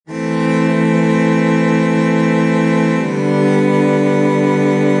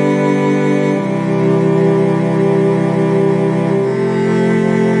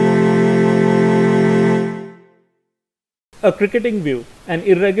A Cricketing View, an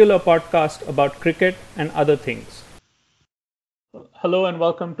irregular podcast about cricket and other things. Hello and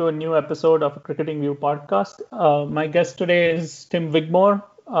welcome to a new episode of a Cricketing View podcast. My guest today is Tim Wigmore.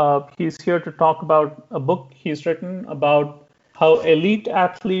 He's here to talk about a book he's written about how elite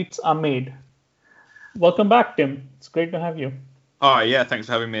athletes are made. Welcome back, Tim. It's great to have you. Yeah, thanks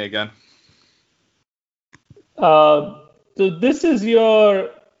for having me again. So this is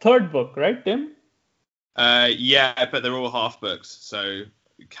your third book, right, Tim? Yeah, but they're all half books, so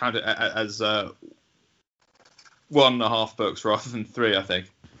count it as 1.5 books rather than 3, I think.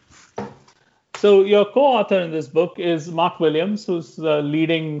 So your co-author in this book is Mark Williams, who's the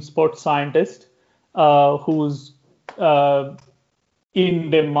leading sports scientist, who's in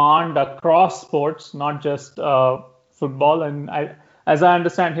demand across sports, not just football. And as I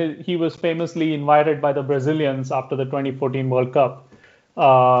understand, he was famously invited by the Brazilians after the 2014 World Cup.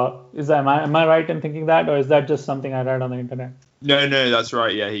 Am I right in thinking that, or is that just something I read on the internet? No, that's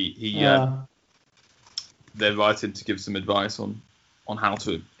right. Yeah, they invited him to give some advice on how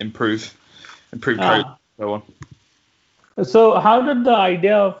to improve code and so on. So how did the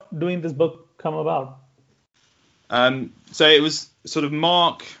idea of doing this book come about? So it was sort of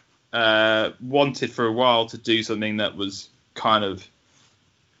Mark wanted for a while to do something that was kind of,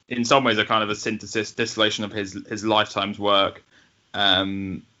 in some ways, a kind of a distillation of his lifetime's work.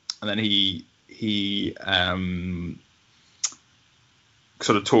 And then he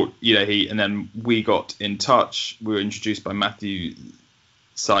sort of taught, and then we got in touch. We were introduced by Matthew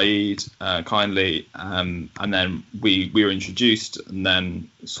Saeed kindly, and then we were introduced, and then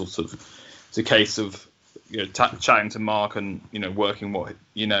sort of it's a case of chatting to Mark and working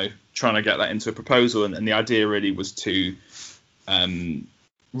trying to get that into a proposal, and the idea really was to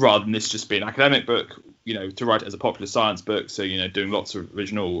rather than this just be an academic book, to write it as a popular science book. So, doing lots of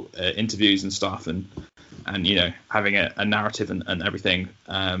original interviews and stuff and having a narrative and everything.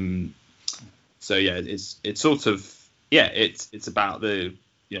 So, yeah, it's sort of, it's about the,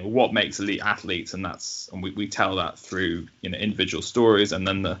 what makes elite athletes. And we tell that through, individual stories and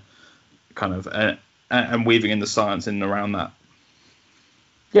then the kind of, and weaving in the science in and around that.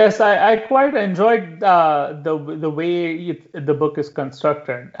 Yes, I quite enjoyed the way the book is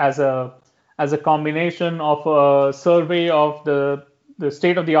constructed as a combination of a survey of the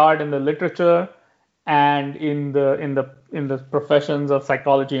state of the art in the literature and in the professions of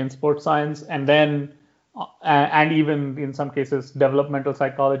psychology and sports science, and then and even in some cases developmental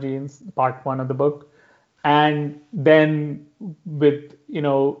psychology in part 1 of the book, and then with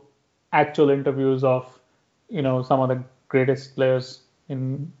actual interviews of some of the greatest players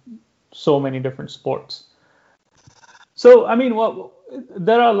in so many different sports. So, I mean,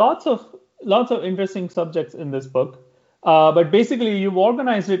 there are lots of interesting subjects in this book, but basically you've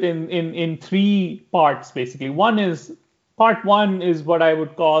organized it in 3 parts. Basically, part one is what I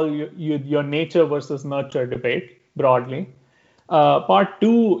would call your nature versus nurture debate broadly. Part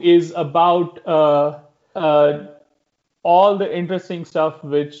 2 is about all the interesting stuff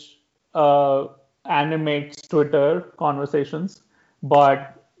which animates Twitter conversations,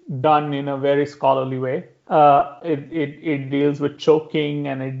 but done in a very scholarly way. It deals with choking,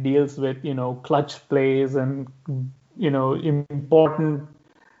 and it deals with clutch plays and important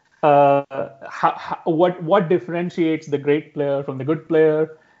what differentiates the great player from the good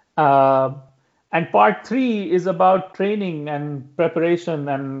player. And part 3 is about training and preparation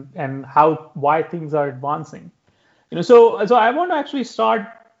and why things are advancing. So I want to actually start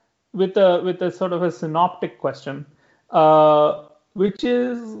with a sort of a synoptic question. Which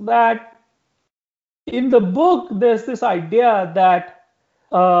is that in the book, there's this idea that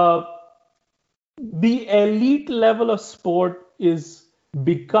the elite level of sport is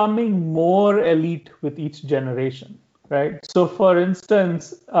becoming more elite with each generation, right? So, for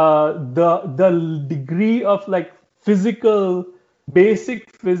instance, the degree of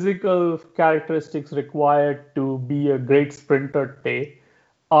basic physical characteristics required to be a great sprinter today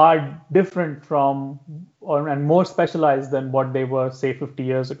are different and more specialized than what they were, say, 50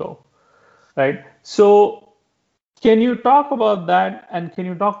 years ago, right? So can you talk about that, and can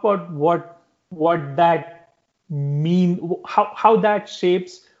you talk about what that how that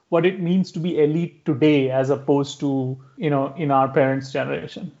shapes what it means to be elite today as opposed to, in our parents'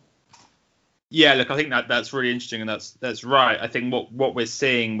 generation? Yeah, look, I think that's really interesting, and that's right. I think what we're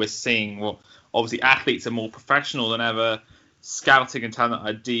seeing, obviously athletes are more professional than ever. Scouting and talent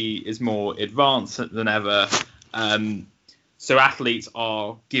ID is more advanced than ever. So athletes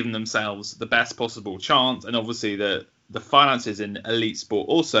are giving themselves the best possible chance. And obviously the finances in elite sport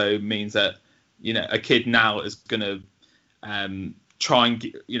also means that, a kid now is going to try and,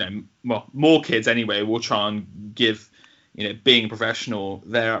 more kids anyway will try and give being professional,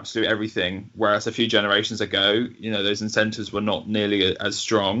 they're absolute everything. Whereas a few generations ago, those incentives were not nearly as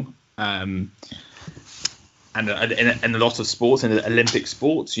strong. And in a lot of sports, in the Olympic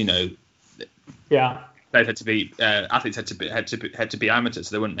sports, Yeah. they had to be athletes had to be amateurs,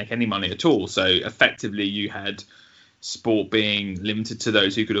 so they wouldn't make any money at all. So effectively, you had sport being limited to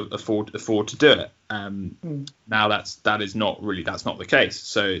those who could afford to do it. Now that's not the case.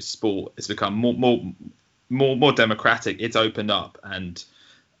 So sport has become more democratic. It's opened up, and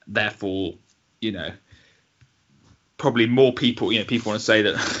therefore, probably more people. People want to say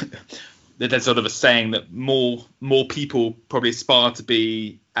that that there's sort of a saying that more people probably aspire to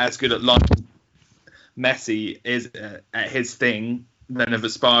be as good at life Messi is at his thing than have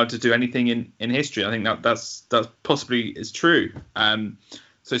aspired to do anything in history. I think that's possibly is true.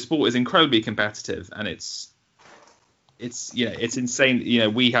 So sport is incredibly competitive, and it's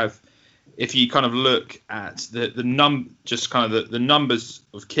insane. We have, if you kind of look at the numbers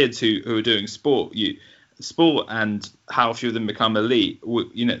of kids who are doing sport and how few of them become elite.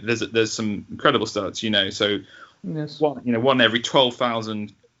 There's some incredible stats. So Yes. one every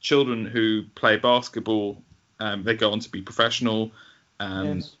 12,000 children who play basketball, they go on to be professional,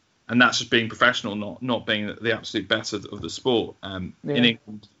 Yes. and that's just being professional, not being the absolute best of the sport. In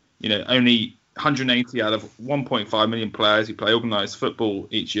England, only 180 out of 1.5 million players who play organised football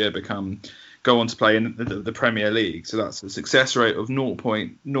each year go on to play in the Premier League. So that's a success rate of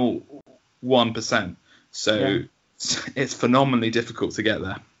 0.01%. So it's phenomenally difficult to get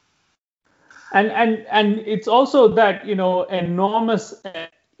there. And it's also that enormous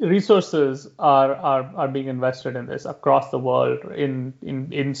resources are being invested in this across the world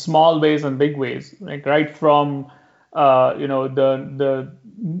in small ways and big ways, like right from the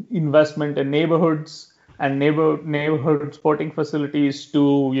investment in neighborhoods and neighborhood sporting facilities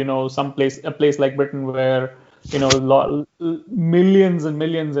to a place like Britain where millions and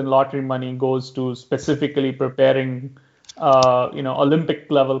millions in lottery money goes to specifically preparing Olympic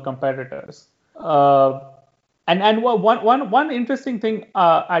level competitors. And one interesting thing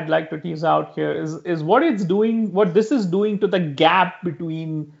I'd like to tease out here is what this is doing to the gap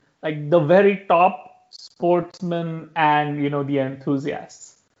between like the very top sportsmen and the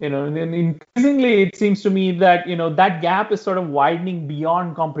enthusiasts. And increasingly it seems to me that that gap is sort of widening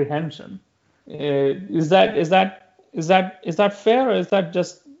beyond comprehension. Is that fair, or is that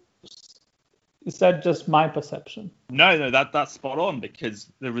just my perception? No, that's spot on, because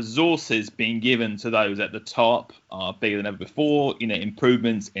the resources being given to those at the top are bigger than ever before.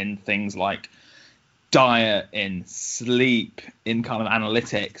 Improvements in things like diet, in sleep, in kind of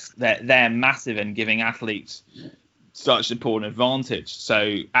analytics, they're massive and giving athletes such an important advantage.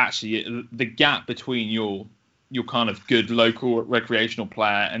 So actually, the gap between your kind of good local recreational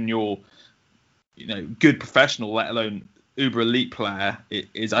player and your good professional, let alone uber elite player,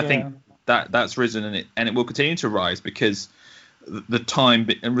 is I think that's risen, and it will continue to rise, because the time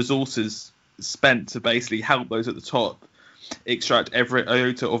and resources spent to basically help those at the top extract every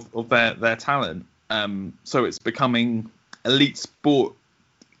iota of their talent. So it's becoming elite sport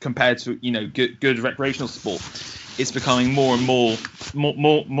compared to good recreational sport. It's becoming more and more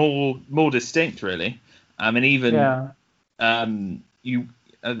distinct, really. And even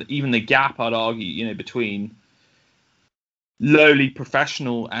even the gap, I'd argue, between lowly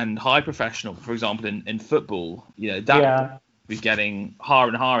professional and high professional, for example, in football, that be getting higher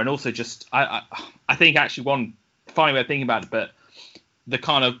and higher. And also just, I think actually one funny way of thinking about it, but the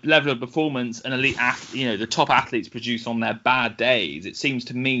kind of level of performance an elite the top athletes produce on their bad days, it seems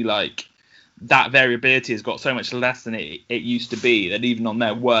to me like that variability has got so much less than it used to be, that even on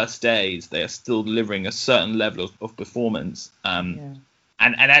their worst days, they are still delivering a certain level of performance. And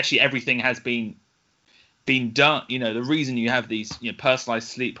actually everything has been done. The reason you have these personalized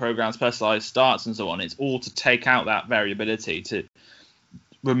sleep programs, personalized starts and so on, it's all to take out that variability, to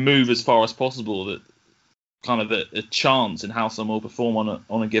remove as far as possible that kind of a chance in how someone will perform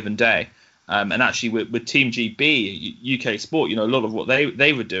on a given day. And actually with Team GB, UK Sport, a lot of what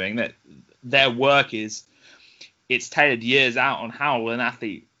they were doing, that their work it's tailored years out on how an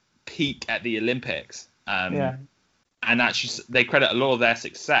athlete peak at the Olympics. And actually they credit a lot of their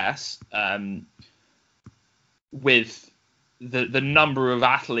success with the number of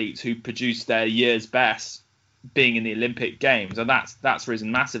athletes who produce their year's best being in the Olympic Games, and that's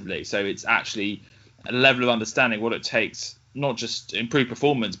risen massively. So it's actually a level of understanding what it takes, not just to improve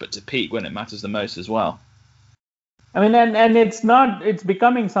performance, but to peak when it matters the most as well. I mean, and it's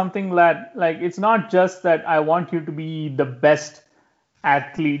becoming something that, like, it's not just that I want you to be the best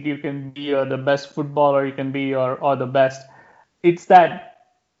athlete you can be, or the best footballer you can be, or the best. It's that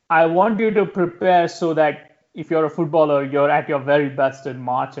I want you to prepare so that if you're a footballer, you're at your very best in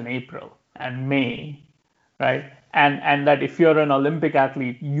March and April and May, right? And that if you're an Olympic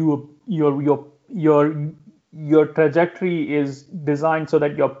athlete, your trajectory is designed so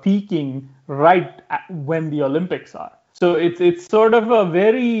that you're peaking right when the Olympics are. So it's sort of a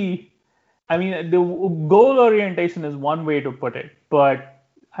very, I mean, the goal orientation is one way to put it, but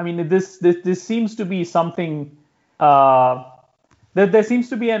I mean, this seems to be something uh, that there seems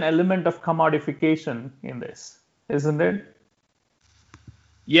to be an element of commodification in this, isn't it?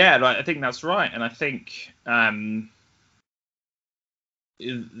 Yeah, I think that's right, and I think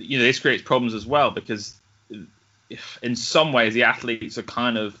this creates problems as well because in some ways the athletes are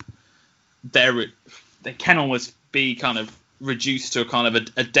kind of they can almost be kind of reduced to a kind of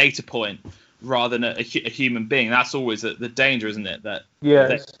a data point rather than a human being. That's always the danger, isn't it? That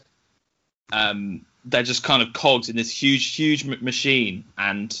Yes. They're just kind of cogs in this huge machine,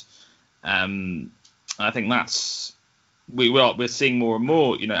 and I think that's we're seeing more and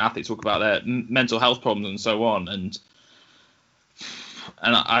more. Athletes talk about their mental health problems and so on, and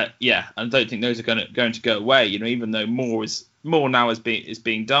I don't think those are going to go away. Even though more now is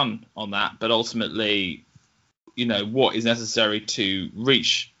being done on that, but ultimately, what is necessary to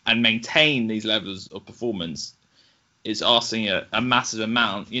reach and maintain these levels of performance is asking a massive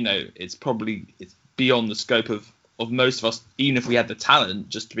amount. It's beyond the scope of most of us, even if we had the talent,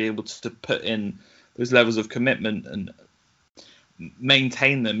 just to be able to put in those levels of commitment and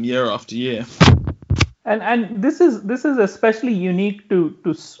maintain them year after year. And this is especially unique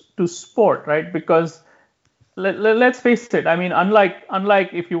to sport, right? Because let's face it. I mean, unlike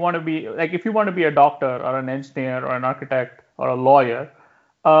if you want to be a doctor or an engineer or an architect or a lawyer,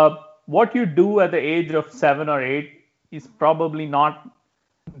 what you do at the age of 7 or 8 is probably not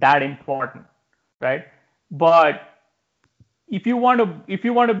that important, right? But if you want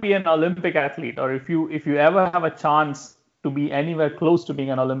to be an Olympic athlete, or if you ever have a chance to be anywhere close to being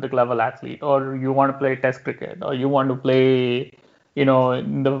an Olympic level athlete, or you want to play Test cricket, or you want to play, in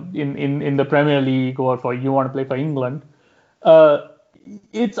the Premier League, or you want to play for England, uh,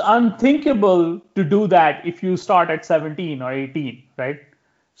 it's unthinkable to do that if you start at 17 or 18, right?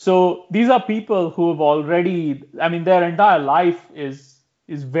 So these are people who have already, I mean, their entire life is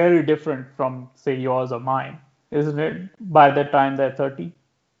very different from, say, yours or mine, isn't it? By the time they're 30.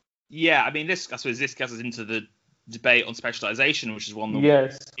 Yeah, I mean, I suppose this gets us into the debate on specialization, which is one of the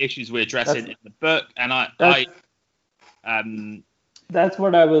Yes, issues we're addressing in the book. And that's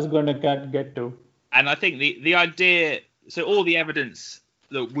what I was going to get to. And I think the idea, so all the evidence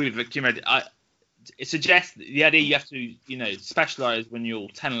that we've accumulated, it suggests that the idea you have to, specialize when you're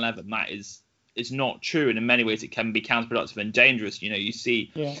 10, 11, that is not true. And in many ways, it can be counterproductive and dangerous. You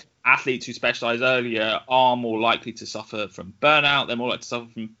see athletes who specialize earlier are more likely to suffer from burnout. They're more likely to suffer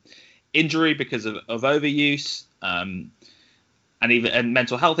from injury because of overuse, and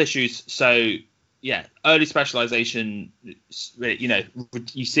mental health issues. So early specialization, you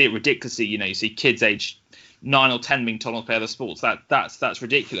see it ridiculously. You see kids age 9 or 10 being told not to play other sports. That's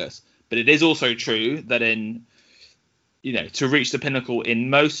ridiculous. But it is also true that to reach the pinnacle in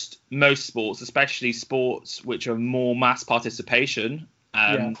most sports, especially sports which are more mass participation,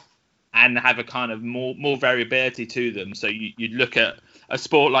 and have a kind of more variability to them. So you'd look at a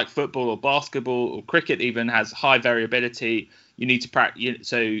sport like football or basketball or cricket even has high variability. You need to practice.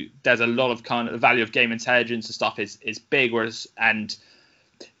 So there's a lot of kind of the value of game intelligence and stuff is big, and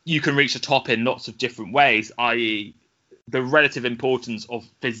you can reach the top in lots of different ways, i.e. the relative importance of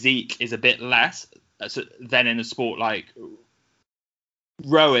physique is a bit less than in a sport like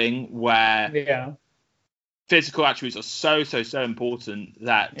rowing, where physical attributes are so important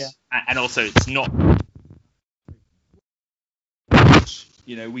that, and also it's not.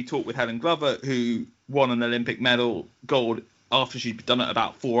 We talked with Helen Glover, who won an Olympic medal gold after she'd done it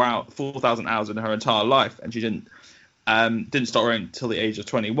about 4,000 hours in her entire life, and she didn't start rowing until the age of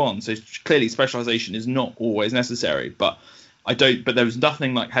 21. So clearly, specialization is not always necessary. But But there was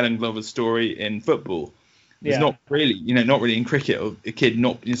nothing like Helen Glover's story in football. It's not really, not really in cricket, or a kid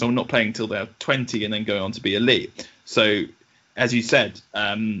someone not playing until they're 20 and then going on to be elite. So, as you said,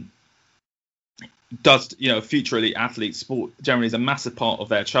 future elite athletes, sport generally is a massive part of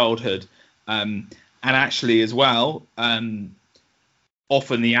their childhood, and actually as well,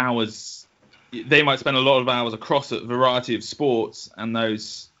 often the hours they might spend a lot of hours across a variety of sports, and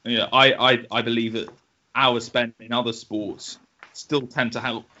those, I believe that hours spent in other sports still tend to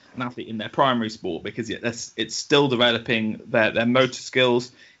help an athlete in their primary sport, because it's still developing their motor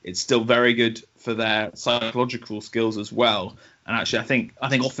skills. It's still very good for their psychological skills as well. And actually, I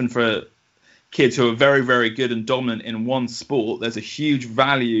think often for kids who are very, very good and dominant in one sport, there's a huge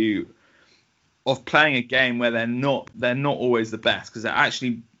value playing a game where they're not always the best, because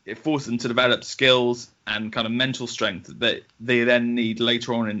it forces them to develop skills and kind of mental strength that they then need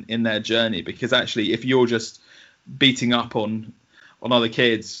later on in their journey. Because actually, if you're just beating up on other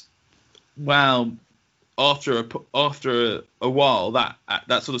kids, well, after a while,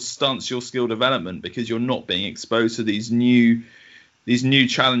 that sort of stunts your skill development, because you're not being exposed to these new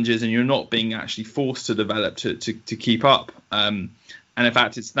challenges, and you're not being actually forced to develop to keep up. And in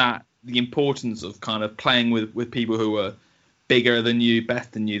fact, it's the importance of kind of playing with people who are bigger than you, better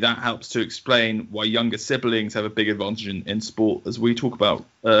than you, that helps to explain why younger siblings have a big advantage in sport, as we talk about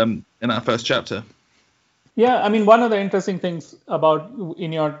in our first chapter. Yeah, I mean, one of the interesting things about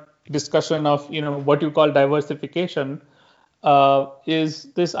in your discussion of what you call diversification is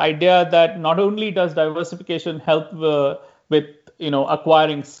this idea that not only does diversification help with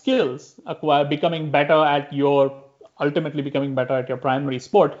acquiring skills, ultimately becoming better at your primary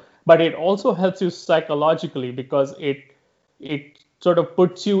sport, but it also helps you psychologically, because it sort of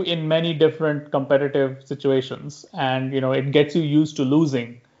puts you in many different competitive situations, and it gets you used to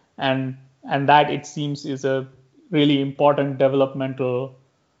losing, and that, it seems, is a really important developmental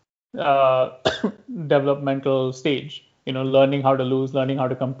developmental stage. Learning how to lose, learning how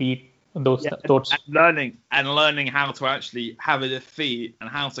to compete, those. And learning how to actually have a defeat, and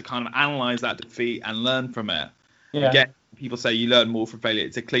how to kind of analyze that defeat and learn from it. Yeah. Again, people say you learn more from failure.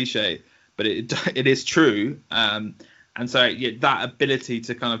 It's a cliche, but it is true. And so that ability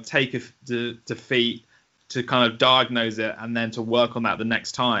to kind of take a defeat, to kind of diagnose it, and then to work on that the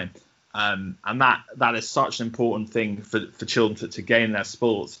next time. And that is such an important thing for children to gain in their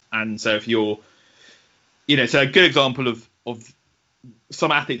sports. And so if you're, so a good example of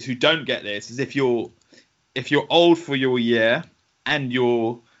some athletes who don't get this is if you're old for your year and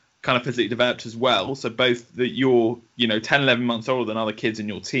you're kind of physically developed as well. So both that you're 10, 11 months older than other kids in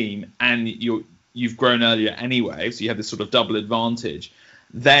your team, and you've grown earlier anyway, so you have this sort of double advantage.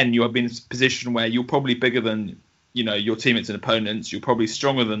 Then you have been in a position where you're probably bigger than your teammates and opponents. You're probably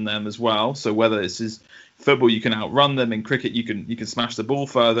stronger than them as well. So whether this is football, you can outrun them. In cricket, you can smash the ball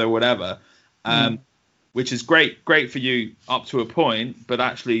further, whatever. Which is great for you up to a point, but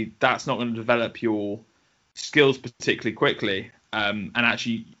actually that's not going to develop your skills particularly quickly. And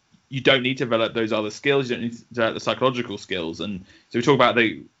actually, you don't need to develop those other skills. You don't need to develop the psychological skills. And so we talk about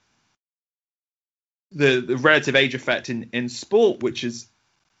the relative age effect in sport, which is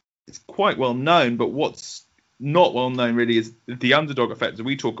it's quite well known, but what's not well known really is the underdog effect that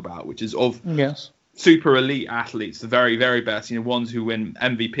we talk about, which is of super elite athletes, the very, very best, ones who win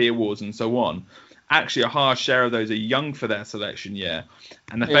MVP awards and so on. Actually, a higher share of those are young for their selection year.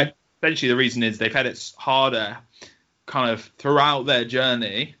 And essentially the reason is they've had it harder kind of throughout their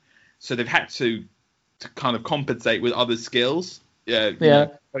journey. So they've had to kind of compensate with other skills,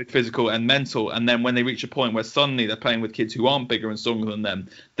 both physical and mental. And then when they reach a point where suddenly they're playing with kids who aren't bigger and stronger than them,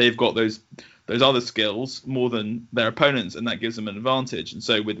 they've got those other skills more than their opponents, and that gives them an advantage. And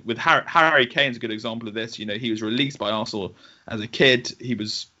so with Harry Kane's a good example of this. He was released by Arsenal as a kid. He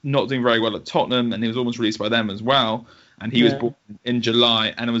was not doing very well at Tottenham, and he was almost released by them as well. And he was born in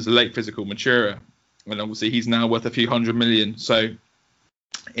July, and it was a late physical maturer. And obviously he's now worth a few $100 million. So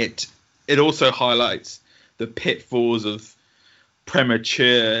it also highlights the pitfalls of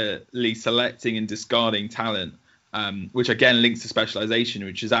prematurely selecting and discarding talent. Which again links to specialization,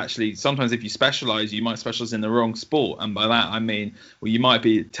 which is actually sometimes if you specialize, you might specialize in the wrong sport. And by that, I mean, well, you might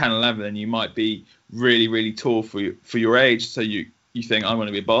be 10, 11 and you might be really, really tall for your age. So you think, I'm going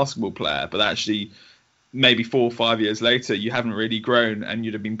to be a basketball player, but actually maybe 4 or 5 years later, you haven't really grown and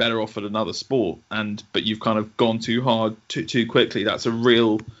you'd have been better off at another sport. But you've kind of gone too hard too quickly. That's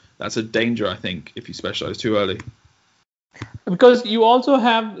a danger, I think, if you specialize too early. Because you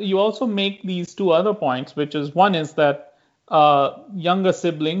also make these two other points, which is one is that younger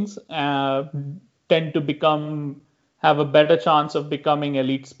siblings tend to have a better chance of becoming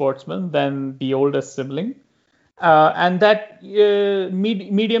elite sportsmen than the oldest sibling, and that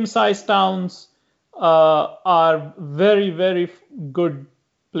medium-sized towns are very, very good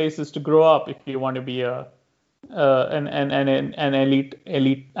places to grow up if you want to be an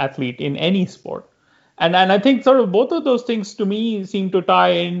elite athlete in any sport. And I think sort of both of those things to me seem to tie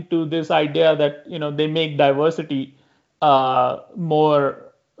into this idea that, they make diversity more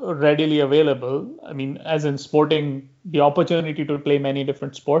readily available. I mean, as in sporting, the opportunity to play many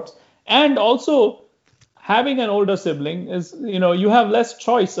different sports. And also having an older sibling is, you have less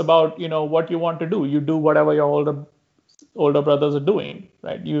choice about, what you want to do. You do whatever your older brothers are doing,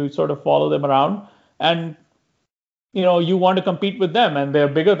 right? You sort of follow them around and, you want to compete with them, and they're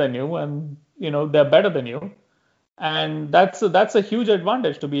bigger than you, and they're better than you, and that's a huge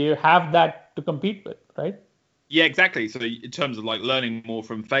advantage to have that to compete with, right? Yeah, exactly. So in terms of like learning more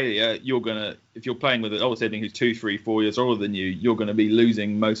from failure, if you're playing with an older sibling who's 2, 3, 4 years older than you, you're gonna be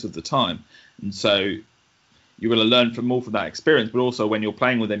losing most of the time, and so you're gonna learn from more from that experience. But also when you're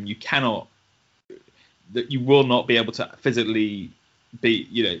playing with them, you will not be able to physically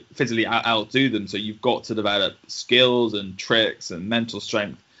outdo them. So you've got to develop skills and tricks and mental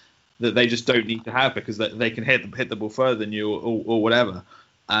strength that they just don't need to have, because they can hit the ball further than you, or whatever.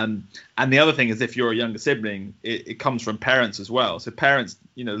 And the other thing is, if you're a younger sibling, it comes from parents as well. So parents,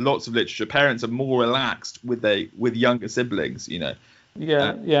 lots of literature, parents are more relaxed with younger siblings,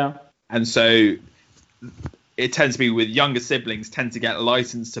 Yeah. and so it tends to be with younger siblings tend to get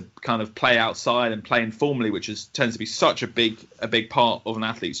licensed to kind of play outside and play informally, which tends to be such a big part of an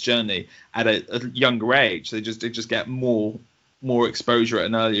athlete's journey at a younger age. They just get more exposure at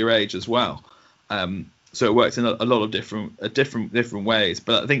an earlier age as well. So it works in a lot of different ways.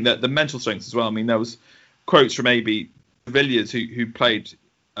 But I think that the mental strength as well. I mean, there was quotes from A.B. Villiers who played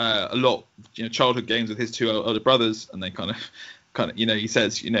a lot, childhood games with his two older brothers, and they kind of, he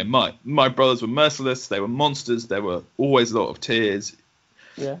says, my brothers were merciless. They were monsters. There were always a lot of tears.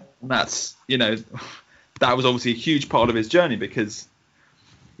 Yeah. And that's, that was obviously a huge part of his journey, because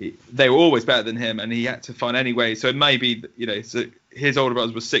they were always better than him, and he had to find any way. So it may be, so his older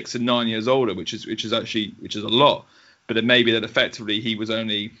brothers were 6 and 9 years older, which is a lot. But it may be that effectively he was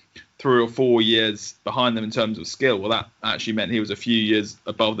only 3 or 4 years behind them in terms of skill. Well, that actually meant he was a few years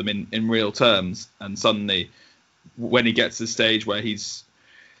above them in real terms. And suddenly, when he gets to the stage where he's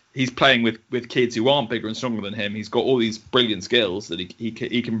playing with kids who aren't bigger and stronger than him, he's got all these brilliant skills that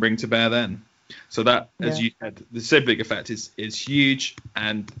he can bring to bear then. So that, as you said, the sibling effect is huge.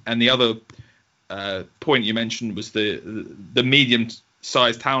 And the other point you mentioned was the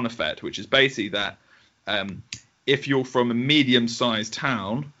medium-sized town effect, which is basically that if you're from a medium-sized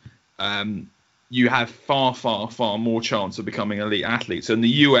town, you have far, far, far more chance of becoming an elite athlete. So in the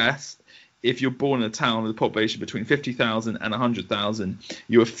US, if you're born in a town with a population between 50,000 and 100,000,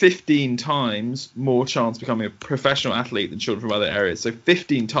 you have 15 times more chance of becoming a professional athlete than children from other areas. So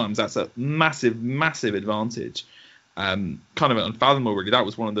 15 times, that's a massive, massive advantage. Kind of unfathomable, really. That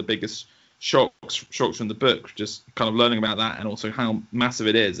was one of the biggest shocks from the book, just kind of learning about that, and also how massive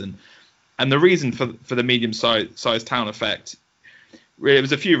it is. And the reason for the medium-sized town effect, really, it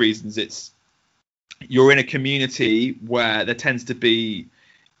was a few reasons. It's you're in a community where there tends to be,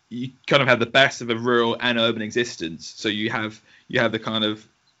 you kind of have the best of a rural and urban existence. So you have the kind of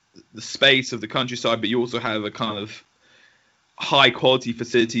the space of the countryside, but you also have a kind of high quality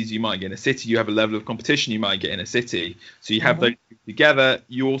facilities you might get in a city. You have a level of competition you might get in a city. So you have those together.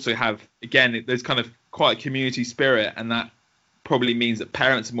 You also have, again, there's kind of quite a community spirit, and that probably means that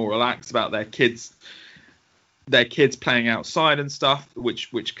parents are more relaxed about their kids playing outside and stuff,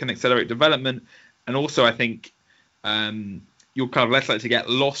 which can accelerate development. And also, I think you're kind of less likely to get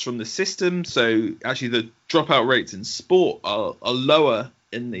lost from the system. So actually, the dropout rates in sport are lower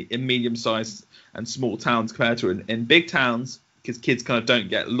in medium-sized and small towns compared to in big towns, because kids kind of don't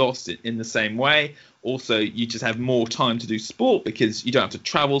get lost in the same way. Also, you just have more time to do sport because you don't have to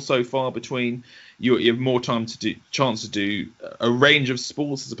travel so far between. You have more chance to do a range of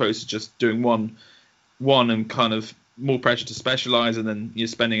sports as opposed to just doing one and kind of more pressure to specialize, and then you're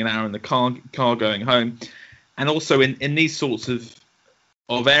spending an hour in the car going home. And also in these sorts of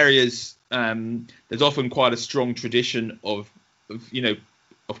areas, there's often quite a strong tradition of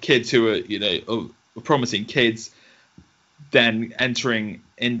kids who are of promising kids then entering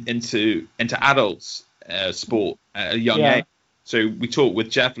into adults sport at a young age. So we talked with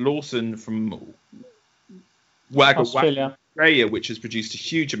Jeff Lawson from Australia, which has produced a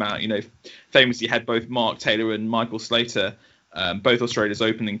huge amount. Famously had both Mark Taylor and Michael Slater, both Australia's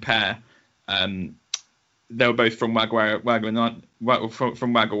opening pair. They were both from Wagga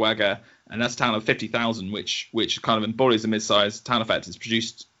Wagga, and that's a town of 50,000, which kind of embodies the mid-sized town effect. It's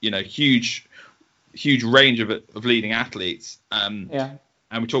produced huge range of leading athletes. And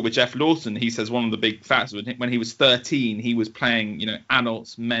we talked with Jeff Lawson. He says one of the big factors when he was 13, he was playing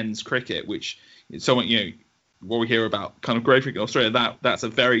adults men's cricket, which is someone what we hear about kind of grade cricket in Australia. That's a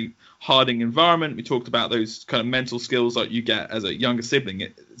very hardening environment. We talked about those kind of mental skills that you get as a younger sibling.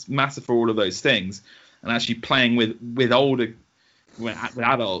 It's massive for all of those things. And actually playing with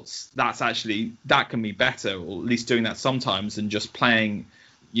adults, that can be better, or at least doing that sometimes, than just playing,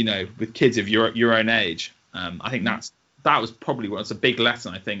 with kids of your own age. I think that was probably what's a big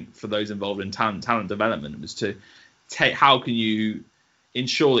lesson, I think, for those involved in talent development, was to how can you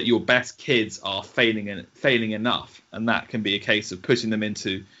ensure that your best kids are failing enough, and that can be a case of putting them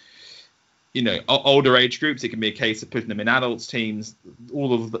into older age groups. It can be a case of putting them in adults teams,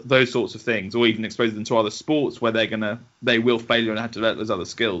 all of those sorts of things, or even exposing them to other sports where they will fail and have to develop those other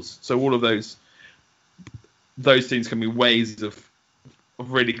skills. So all of those things can be ways of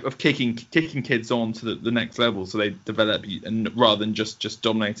kicking kids on to the next level, so they develop, and rather than just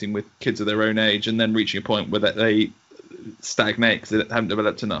dominating with kids of their own age and then reaching a point where they stagnate because they haven't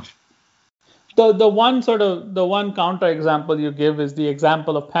developed enough. The one counter example you give is the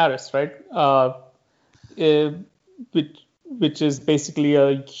example of Paris, right? Which is basically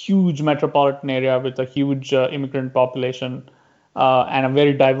a huge metropolitan area with a huge immigrant population and a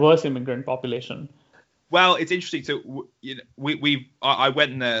very diverse immigrant population. Well, it's interesting. So I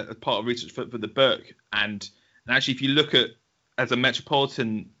went in there as part of research for the book, and actually, if you look at as a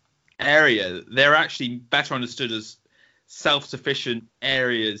metropolitan area, they're actually better understood as self-sufficient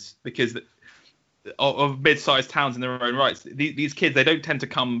areas because of mid-sized towns in their own rights. These kids, they don't tend to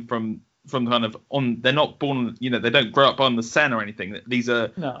come from kind of on. They're not born. They don't grow up on the Seine or anything. These are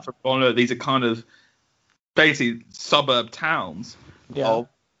these are kind of basically suburb towns. Yeah.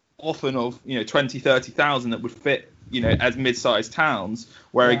 Often of 20, 30,000 that would fit as mid-sized towns,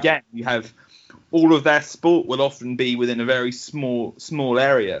 where again you have all of their sport will often be within a very small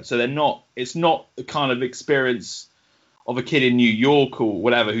area. So it's not the kind of experience of a kid in New York or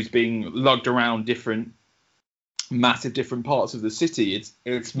whatever who's being lugged around massive different parts of the city.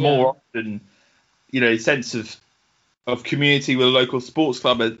 It's more often a sense of community with a local sports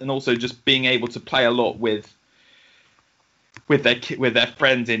club, and also just being able to play a lot with their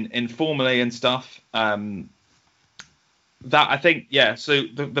friends informally and stuff. That I think, so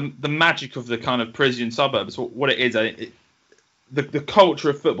the magic of the kind of Parisian suburbs, what it is, the culture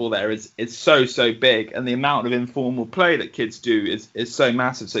of football there is so big, and the amount of informal play that kids do is so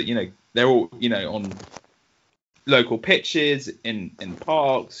massive. So they're all on local pitches, in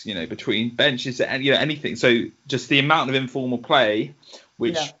parks, between benches, and anything. So just the amount of informal play,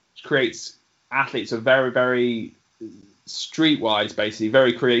 which creates athletes of very, very streetwise, basically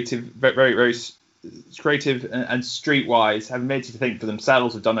very creative, very, very creative and streetwise, have made to think for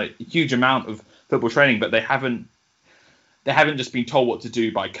themselves, have done a huge amount of football training, but they haven't just been told what to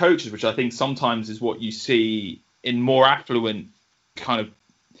do by coaches, which I think sometimes is what you see in more affluent kind of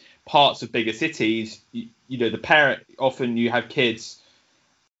parts of bigger cities. The parent, often you have kids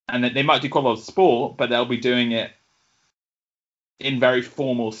and they might do quite a lot of sport, but they'll be doing it in very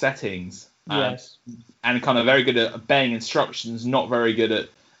formal settings. Yes. And kind of very good at obeying instructions, not very good at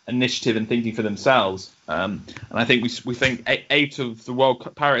initiative and thinking for themselves. And I think we think 8 of the World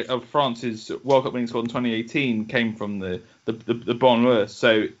Cup, of France's World Cup winning squad in 2018 came from the banlieue.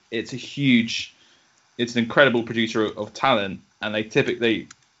 So it's an incredible producer of talent, and they typically,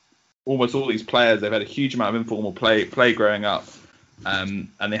 almost all these players, they've had a huge amount of informal play growing up, and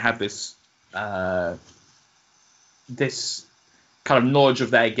they have this kind of knowledge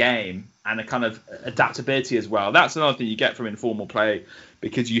of their game and a kind of adaptability as well. That's another thing you get from informal play,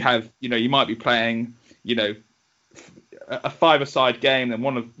 because you have, you might be playing, a five-a-side game, and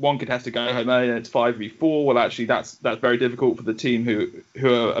one kid has to go home early, and it's 5v4. Well, actually, that's very difficult for the team who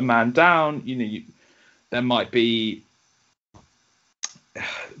are a man down. There might be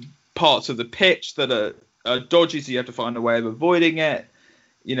parts of the pitch that are dodgy, so you have to find a way of avoiding it.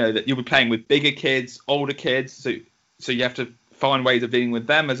 That you'll be playing with bigger kids, older kids, so you have to find ways of dealing with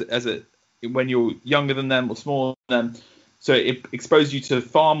them when you're younger than them or smaller than them. So it exposes you to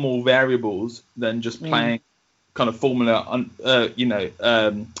far more variables than just playing kind of formal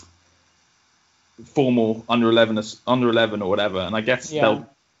under 11 or whatever. And I guess there'll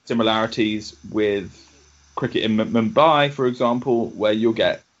similarities with cricket in Mumbai, for example, where you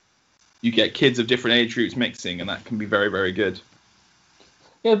get kids of different age groups mixing, and that can be very, very good.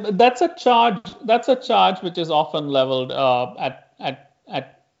 Yeah, that's a charge which is often leveled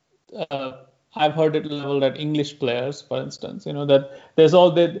I've heard it leveled at English players, for instance. That there's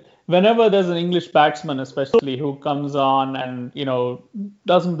whenever there's an English batsman, especially, who comes on and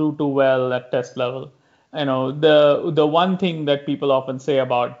doesn't do too well at test level, the one thing that people often say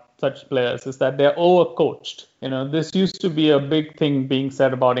about such players is that they're overcoached. This used to be a big thing being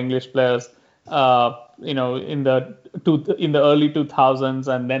said about English players, in the early 2000s,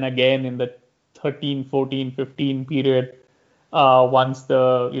 and then again in the 13, 14, 15 period, once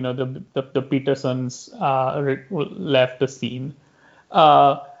the Petersons left the scene.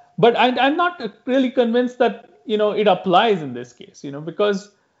 But I'm not really convinced that it applies in this case, because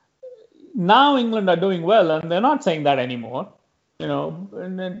now England are doing well, and they're not saying that anymore.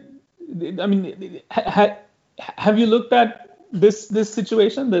 And then, I mean, have you looked at this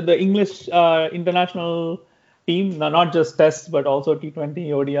situation, the English international team, not just tests, but also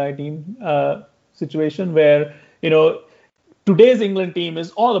T20 ODI team situation where, today's England team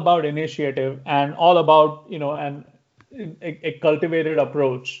is all about initiative and all about, a cultivated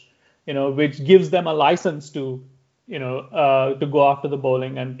approach, which gives them a license to go after the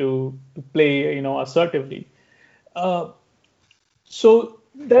bowling and to play, assertively. So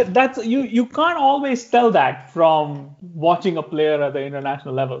that's you can't always tell that from watching a player at the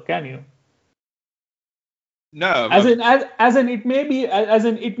international level, can you? No, As in it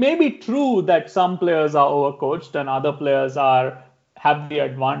may be true that some players are overcoached and other players have the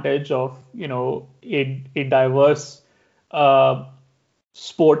advantage of a diverse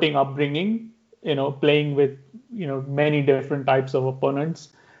sporting upbringing, playing with many different types of opponents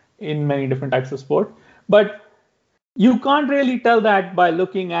in many different types of sport. But you can't really tell that by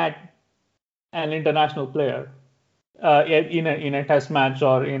looking at an international player in a test match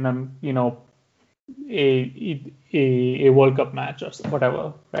or in a World Cup match or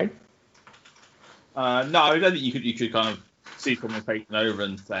whatever, right? no, I don't think you could kind of see someone taking over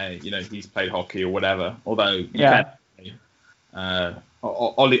and say, he's played hockey or whatever. Although you can.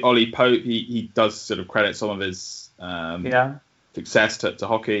 Ollie Pope, he does sort of credit some of his success to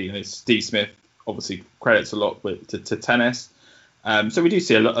hockey. Steve Smith obviously credits a lot to tennis. So we do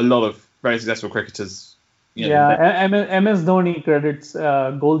see a lot of very successful cricketers. MS Dhoni credits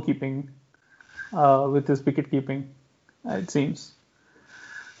goalkeeping with his wicket keeping, it seems.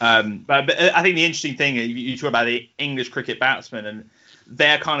 But I think the interesting thing is you talk about the English cricket batsmen, and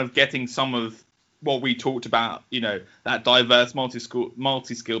they're kind of getting some of what we talked about, that diverse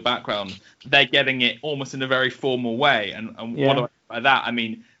multi-skill background. They're getting it almost in a very formal way. And what do I mean by that? I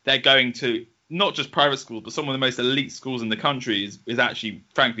mean, they're going to not just private schools, but some of the most elite schools in the country is actually,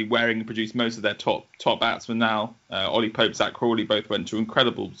 frankly, wearing and produce most of their top batsmen now. Ollie Pope, Zach Crawley both went to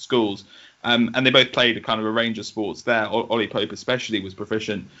incredible schools. And they both played a kind of a range of sports there. Ollie Pope especially was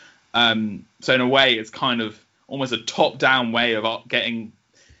proficient. So in a way, it's kind of almost a top-down way of getting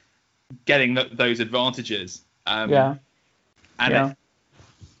those advantages. And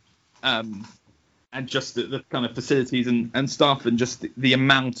just the kind of facilities and stuff, and just the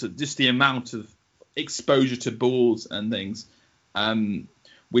amount of exposure to balls and things,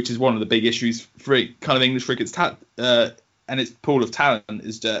 which is one of the big issues for kind of English cricket's and its pool of talent,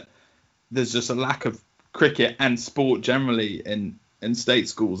 is that there's just a lack of cricket and sport generally in state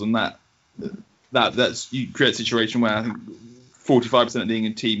schools, and that's you create a situation where I think 45% of the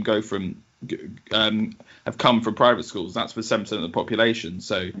England team have come from private schools. That's for 7% of the population.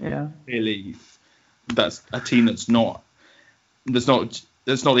 So really, that's a team that's not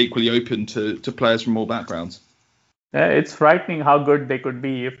equally open to players from all backgrounds. It's frightening how good they could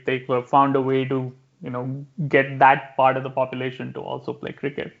be if they could have found a way to get that part of the population to also play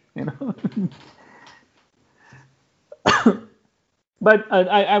cricket. But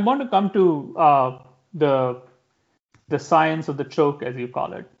I want to come to the science of the choke, as you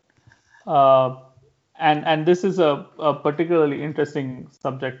call it. And this is a particularly interesting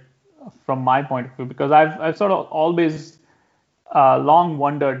subject from my point of view, because I've sort of always long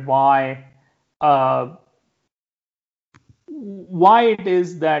wondered why it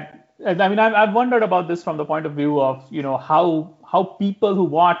is that, I mean, I've wondered about this from the point of view of how people who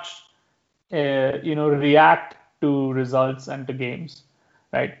watch react to results and to games,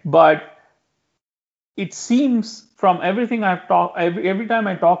 right? But it seems from everything I've talked, every time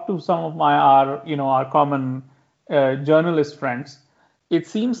I talk to some of our common journalist friends, it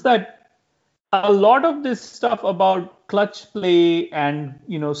seems that a lot of this stuff about clutch play and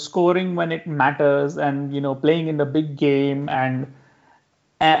scoring when it matters and playing in the big game and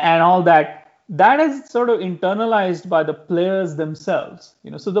all that is sort of internalized by the players themselves.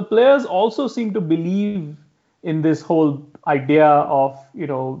 So the players also seem to believe in this whole idea of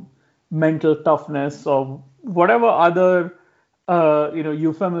mental toughness or whatever other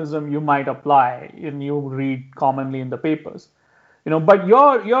euphemism you might apply and you read commonly in the papers. But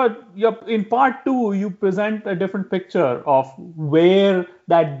you're in part two, you present a different picture of where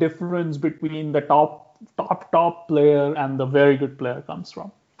that difference between the top player and the very good player comes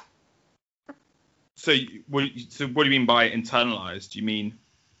from. So what do you mean by internalized? Do you mean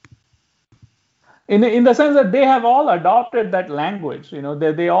in the sense that they have all adopted that language?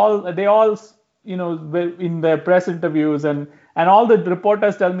 They all in their press interviews and all the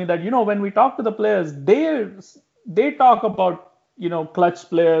reporters tell me that when we talk to the players, they talk about clutch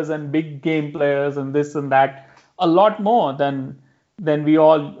players and big game players and this and that a lot more than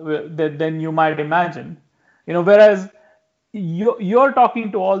you might imagine. Whereas you're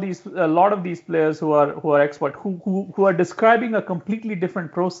talking to a lot of these players who are expert, who are describing a completely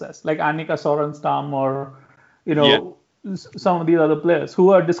different process, like Annika Sorenstam or you Yeah. know, some of these other players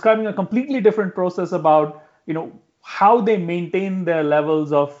who are describing a completely different process about, how they maintain their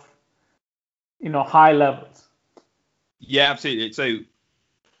levels of, high levels. Yeah, absolutely. So,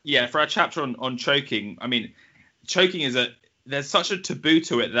 yeah, for our chapter on choking, I mean, choking there's such a taboo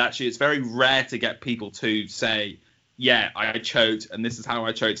to it that actually it's very rare to get people to say, yeah, I choked and this is how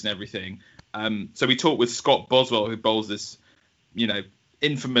I choked and everything. So we talked with Scott Boswell, who bowls this,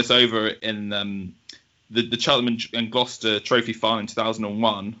 infamous over in the Cheltenham and Gloucester Trophy final in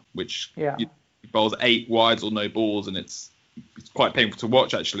 2001, which Yeah. bowls 8 wides or no balls, and it's quite painful to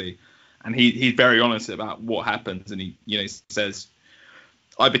watch actually. And he's very honest about what happens, and he says,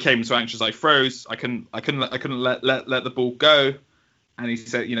 I became so anxious I froze. I couldn't let the ball go. And he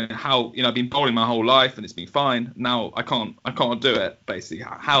said, I've been bowling my whole life and it's been fine. Now I can't do it. Basically,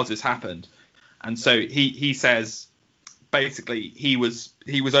 how's this happened? And so he says, basically he was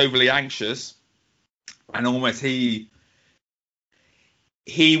overly anxious, and almost he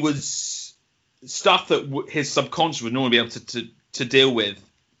was stuff that his subconscious would normally be able to deal with.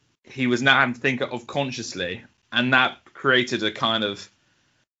 He was now having to think of consciously, and that created a kind of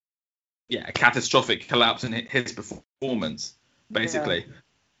a catastrophic collapse in his performance, basically.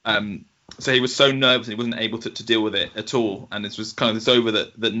 Yeah. So he was so nervous and he wasn't able to deal with it at all, and this was kind of this over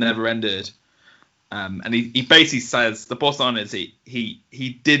that never ended. And he basically says the bottom line is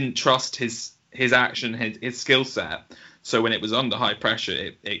he didn't trust his action, his skill set. So when it was under high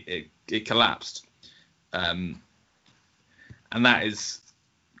pressure, it collapsed. And that is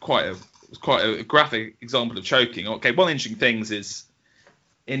quite a graphic example of choking. Okay, one interesting thing is,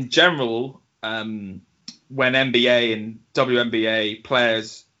 in general, when NBA and WNBA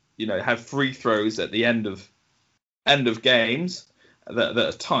players, have free throws at the end of games that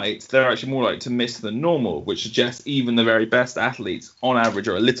are tight, they're actually more likely to miss than normal, which suggests even the very best athletes, on average,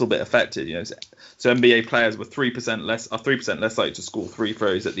 are a little bit affected. So NBA players were 3% less likely to score free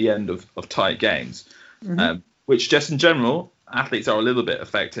throws at the end of tight games, which just in general, athletes are a little bit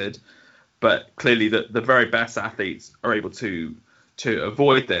affected, but clearly the very best athletes are able to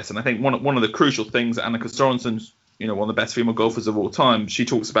avoid this. And I think one of the crucial things that Annika Sorensen's, one of the best female golfers of all time, she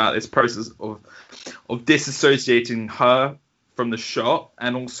talks about this process of disassociating her from the shot,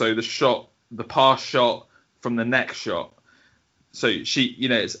 and also the past shot from the next shot. So she,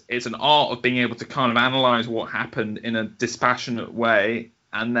 it's an art of being able to kind of analyze what happened in a dispassionate way,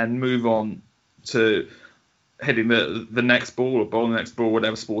 and then move on to hitting the next ball or bowling the next ball,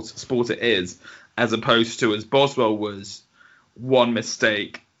 whatever sport it is, as opposed to, as Boswell was, one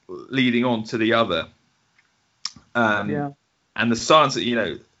mistake leading on to the other. And the science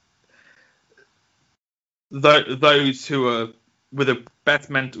that, those who are with the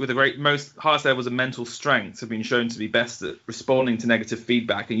highest levels of mental strength have been shown to be best at responding to negative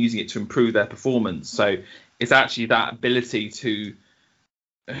feedback and using it to improve their performance. So it's actually that ability to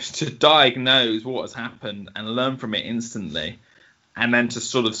diagnose what has happened and learn from it instantly, and then to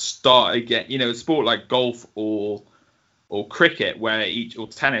sort of start again. A sport like golf or cricket, or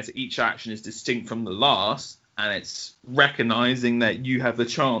tennis, each action is distinct from the last, and it's recognizing that you have the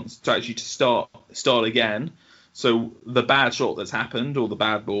chance to actually start again. So the bad shot that's happened, or the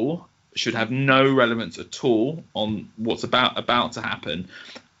bad ball, should have no relevance at all on what's about to happen.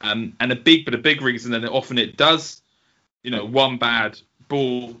 And a big reason that often it does, one bad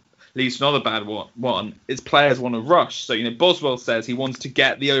ball leads to another bad one, is players want to rush. So, Boswell says he wants to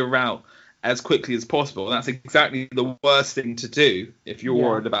get the over out as quickly as possible. And that's exactly the worst thing to do if you're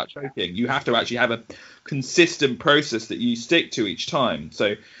worried about choking. You have to actually have a consistent process that you stick to each time.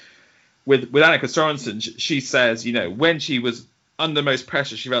 So with Annika Sorensen, she says, when she was under most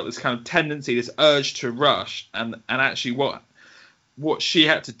pressure, she felt this kind of tendency, this urge to rush. And actually what she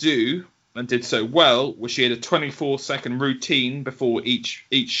had to do, and did so well, was she had a 24-second routine before each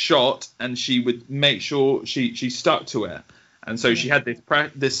shot, and she would make sure she stuck to it. And so she had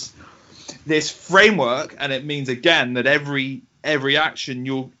this framework, and it means again that every action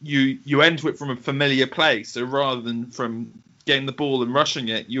you enter it from a familiar place. So rather than from getting the ball and rushing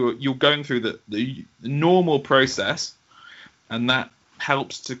it, you're going through the normal process, and that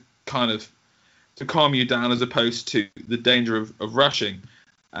helps to kind of to calm you down as opposed to the danger of rushing.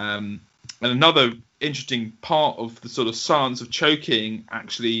 And another interesting part of the sort of science of choking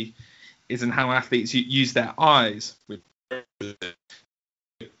actually is in how athletes use their eyes.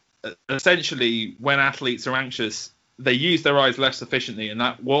 Essentially, when athletes are anxious, they use their eyes less efficiently, and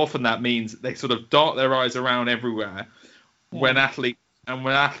often that means they sort of dart their eyes around everywhere. When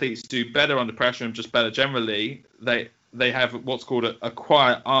athletes do better under pressure and just better generally, they have what's called a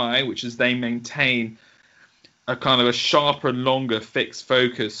quiet eye, which is they maintain a kind of a sharper and longer fixed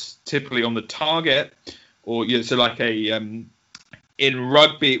focus, typically on the target or so like in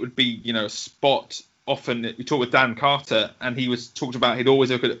rugby it would be a spot. Often we talked with Dan Carter, and he was talked about he'd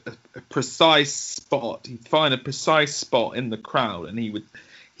always look at a precise spot. He'd find a precise spot in the crowd, and he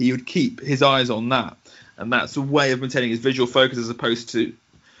would keep his eyes on that, and that's a way of maintaining his visual focus as opposed to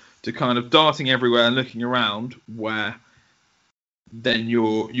kind of darting everywhere and looking around, where then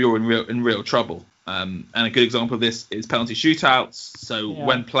you're in real trouble. And a good example of this is penalty shootouts. So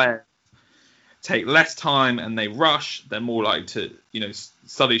when players take less time and they rush, they're more likely to,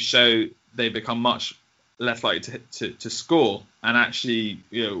 studies show they become much less likely to score. And actually,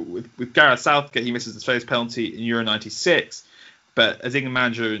 with Gareth Southgate, he misses the first penalty in Euro 96. But as England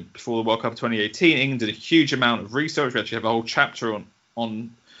manager before the World Cup of 2018, England did a huge amount of research. We actually have a whole chapter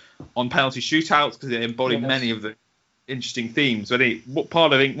on penalty shootouts because they embody many of the interesting themes. But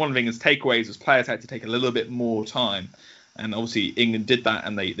one of England's takeaways was players had to take a little bit more time, and obviously England did that,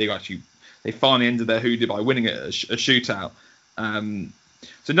 and they finally ended their hoodoo by winning a shootout.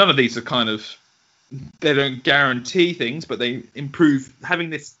 So none of these are they don't guarantee things, but they improve. Having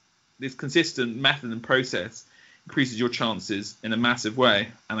this consistent method and process increases your chances in a massive way.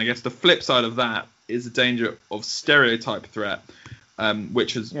 And I guess the flip side of that is the danger of stereotype threat,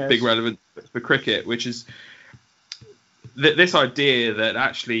 which is big relevance for cricket, which is this idea that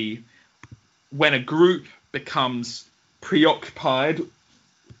actually when a group becomes preoccupied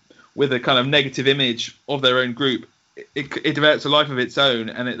with a kind of negative image of their own group, it develops a life of its own,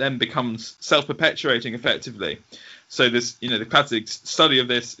 and it then becomes self-perpetuating effectively. So this, the classic study of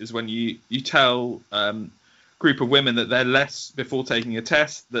this is when you tell group of women that they're less before taking a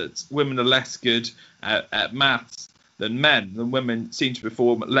test, that women are less good at maths than men, and women seem to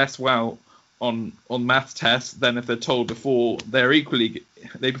perform less well on maths tests than if they're told before they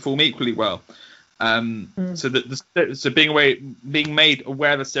perform equally well. So being made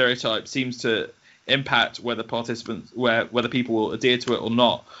aware of the stereotype seems to impact whether people will adhere to it or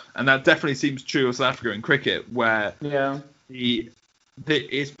not, and that definitely seems true of South Africa in cricket, where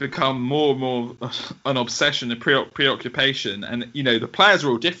it's become more and more an obsession, a preoccupation, and the players are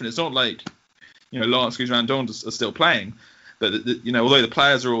all different. It's not like Lawrence Guzman-Dawn are still playing, but although the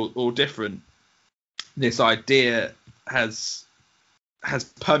players are all different, this idea has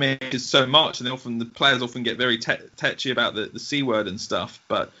permeated so much, and the players often get very tetchy about the C word and stuff.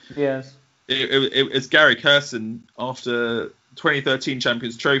 But it's Gary Curson after 2013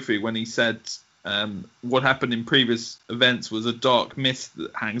 Champions Trophy when he said what happened in previous events was a dark mist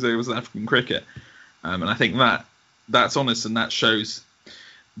that hangs over South African cricket, and I think that's honest, and that shows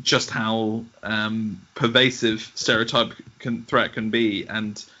just how pervasive stereotype threat can be,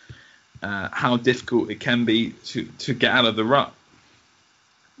 and how difficult it can be to get out of the rut.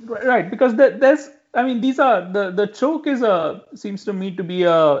 Right, because these are the choke seems to me to be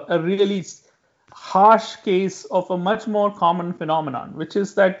a really harsh case of a much more common phenomenon, which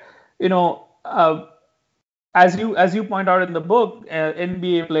is that as you point out in the book,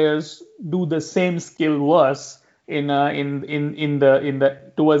 NBA players do the same skill worse in the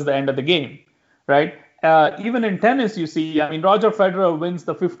towards the end of the game, right? Even in tennis, you see, Roger Federer wins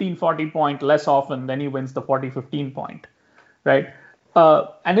the 15-40 point less often than he wins the 40-15 point, right?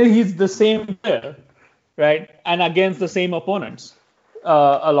 And he's the same player, right? And against the same opponents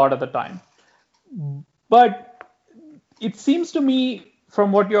a lot of the time. But it seems to me,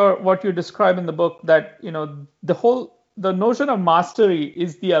 from what you describe in the book, that the notion of mastery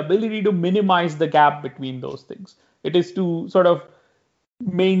is the ability to minimize the gap between those things. It is to sort of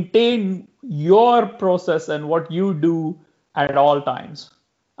maintain your process and what you do at all times,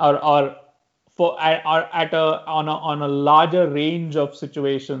 or on a larger range of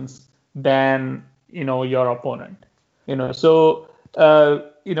situations than your opponent. And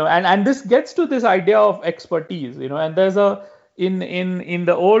this gets to this idea of expertise. And there's in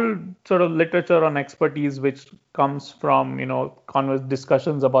the old sort of literature on expertise, which comes from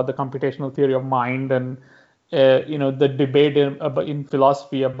discussions about the computational theory of mind, and the debate in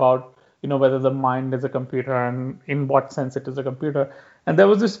philosophy about whether the mind is a computer and in what sense it is a computer. And there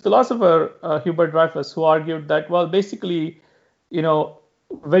was this philosopher, Hubert Dreyfus, who argued that, well, basically,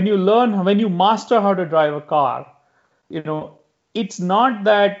 when you master how to drive a car, it's not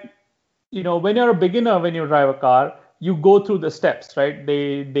that, when you're a beginner, when you drive a car, you go through the steps, right?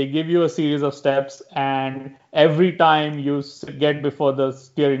 They give you a series of steps, and every time you get before the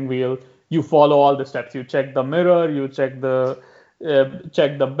steering wheel, you follow all the steps. You check the mirror, you check the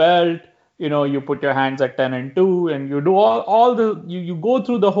belt, you put your hands at 10 and 2, and you do you go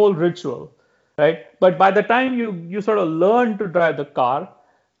through the whole ritual, right? But by the time you sort of learn to drive the car,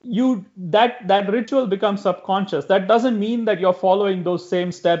 that ritual becomes subconscious. That doesn't mean that you're following those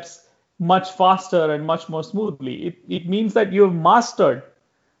same steps much faster and much more smoothly. It means that you've mastered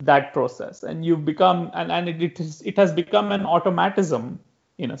that process and you've become, and it has become an automatism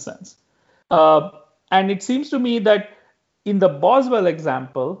in a sense. Uh, and it seems to me that in the Boswell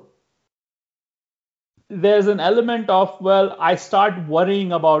example, there's an element of, well, I start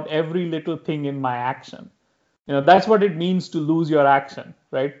worrying about every little thing in my action. That's what it means to lose your action,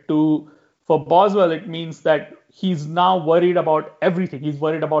 right? For Boswell, it means that he's now worried about everything. He's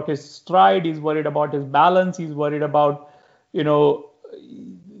worried about his stride. He's worried about his balance. He's worried about,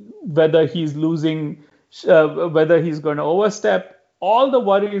 whether he's losing, whether he's going to overstep. All the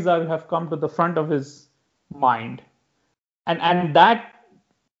worries have come to the front of his mind, and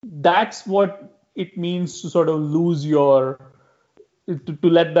that's what it means to sort of lose to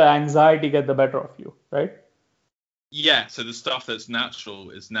let the anxiety get the better of you, right? Yeah, so the stuff that's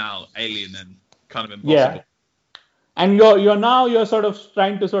natural is now alien and kind of impossible. Yeah. And you're sort of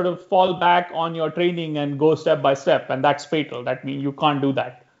trying to sort of fall back on your training and go step by step, and that's fatal. That means you can't do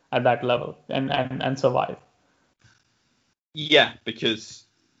that at that level and survive. Yeah, because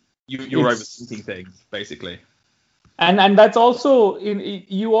you're overthinking things, basically. And that's also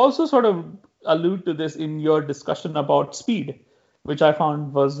you also sort of allude to this in your discussion about speed, which I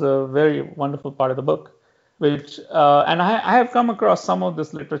found was a very wonderful part of the book. Which and I have come across some of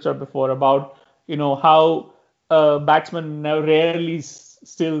this literature before about how batsmen rarely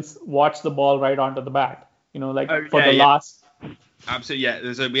still watch the ball right onto the bat. Last.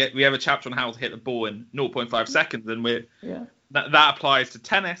 Absolutely, yeah. We have a chapter on how to hit the ball in 0.5 seconds, and that applies to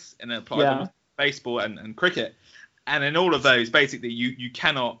tennis and it applies to baseball and cricket. And in all of those, basically, you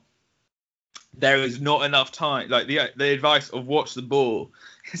cannot. There is not enough time. Like the advice of watch the ball,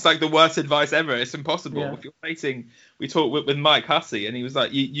 it's like the worst advice ever. It's impossible. Yeah. If you're facing, we talked with Mike Hussey, and he was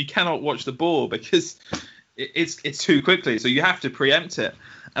like, you cannot watch the ball because it's too quickly. So you have to preempt it.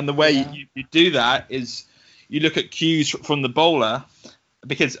 And the way you do that is you look at cues from the bowler,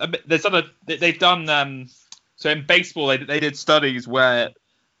 because they've done. So in baseball, they did studies where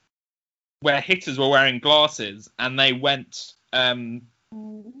hitters were wearing glasses and they went.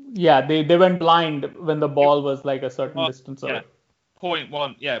 They went blind when the ball was like a certain distance away.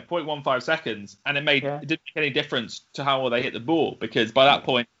 0.15 seconds, and it didn't make any difference to how well they hit the ball because by that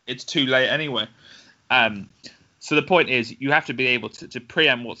point it's too late anyway. So the point is you have to be able to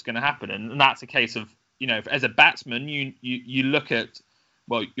preempt what's going to happen, and that's a case of as a batsman you look at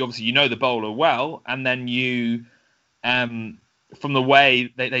obviously the bowler well, and then you from the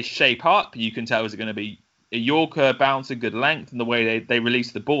way they shape up you can tell is it going to be a Yorker, bounce, a good length, and the way they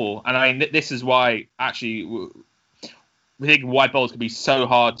release the ball. And I mean, this is why actually we think why bowlers can be so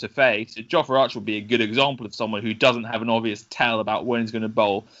hard to face. Jofra Archer would be a good example of someone who doesn't have an obvious tell about when he's going to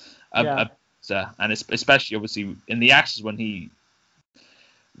bowl and especially obviously in the Ashes when he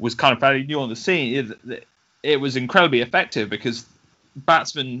was kind of fairly new on the scene, it was incredibly effective because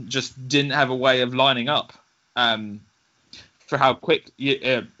batsmen just didn't have a way of lining up for how quick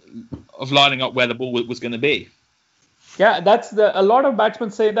of lining up where the ball was going to be. Yeah, a lot of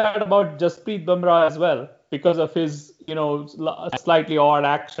batsmen say that about Jasprit Bumrah as well because of his slightly odd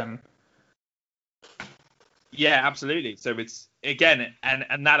action. Yeah, absolutely. So it's again,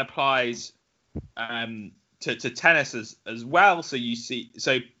 and that applies to tennis as well. So you see,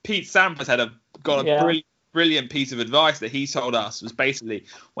 so Pete Sampras got a brilliant piece of advice that he told us was basically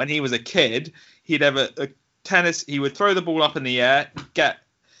when he was a kid, he'd have a tennis, he would throw the ball up in the air,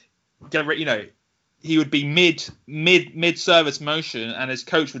 he would be mid service motion, and his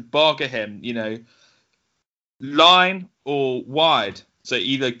coach would bark at him, line or wide. So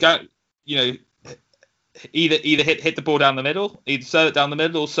either go, either hit the ball down the middle, either serve it down the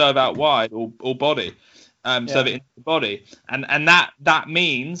middle or serve out wide or body, serve it into the body, and that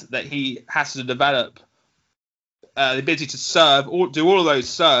means that he has to develop the ability to serve or do all of those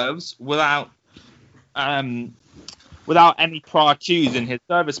serves without any prior cues in his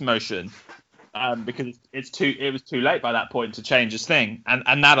service motion. Because it was too late by that point to change his thing,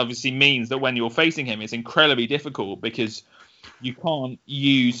 and that obviously means that when you're facing him, it's incredibly difficult because you can't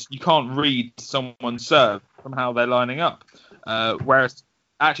read someone's serve from how they're lining up. Whereas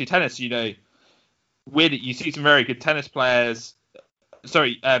actually tennis, you see some very good tennis players.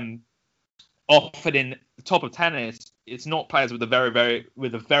 Often in the top of tennis, it's not players with the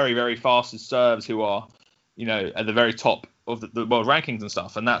very very fastest serves who are at the very top of the world rankings and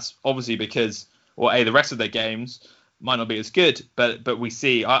stuff, and that's obviously because the rest of their games might not be as good, but we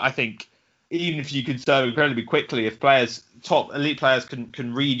see I think even if you can serve incredibly quickly, if top elite players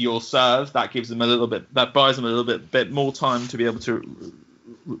can read your serve, that buys them a little bit more time to be able to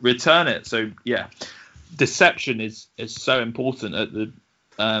return it. So yeah, deception is so important at the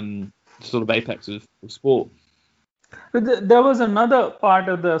sort of apex of sport. But there was another part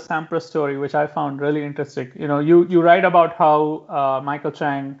of the Sampras story which I found really interesting. You write about how Michael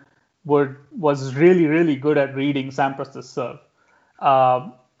Chang was really really good at reading Sampras's serve,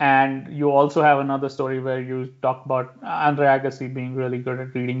 and you also have another story where you talk about Andre Agassi being really good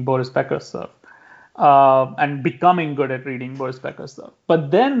at reading Boris Becker's serve, and becoming good at reading Boris Becker's serve. But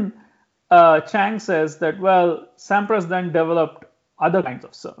then Chang says that, well, Sampras then developed other kinds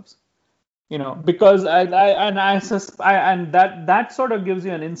of serves. Because and that sort of gives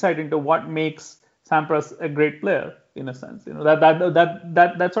you an insight into what makes Sampras a great player in a sense.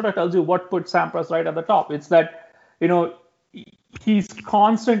 That sort of tells you what put Sampras right at the top. It's that he's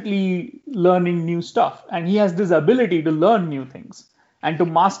constantly learning new stuff, and he has this ability to learn new things and to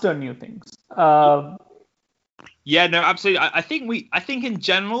master new things. Yeah, no, absolutely. I think in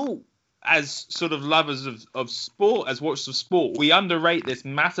general, as sort of lovers of sport, as watchers of sport, we underrate this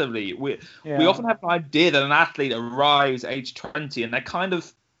massively. We often have an idea that an athlete arrives age 20 and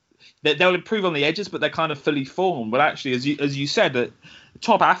they'll improve on the edges, but they're kind of fully formed. But actually, as you said, that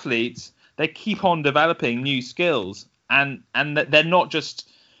top athletes, they keep on developing new skills, and they're not just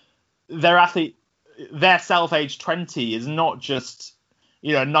their self age 20 is not just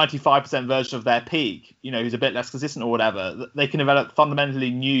 95% version of their peak, who's a bit less consistent or whatever. They can develop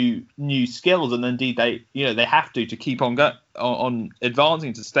fundamentally new skills, and indeed they have to keep on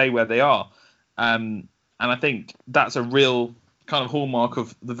advancing to stay where they are. And I think that's a real kind of hallmark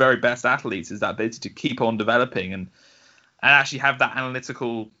of the very best athletes, is that ability to keep on developing and actually have that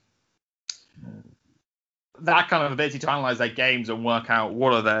that kind of ability to analyze their games and work out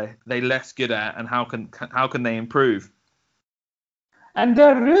what are they less good at and how can they improve. And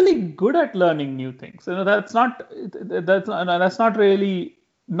they're really good at learning new things. That's not really,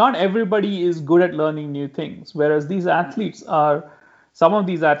 not everybody is good at learning new things. Whereas some of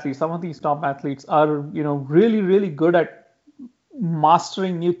these top athletes are, really, really good at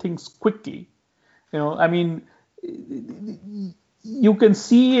mastering new things quickly. I mean, you can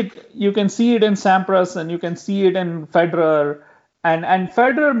see it in Sampras, and you can see it in Federer. And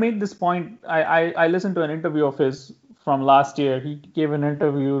Federer made this point. I listened to an interview of his from last year. He gave an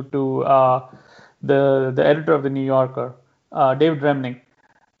interview to the editor of the New Yorker, David Remnick,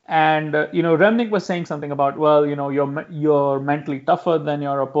 and Remnick was saying something about, well, you're mentally tougher than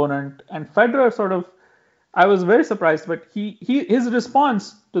your opponent, and Federer sort of, I was very surprised, but his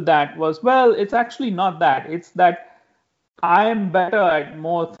response to that was, well, it's actually not that. It's that I am better at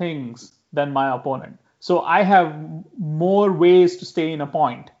more things than my opponent, so I have more ways to stay in a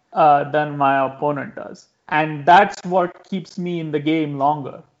point than my opponent does. And that's what keeps me in the game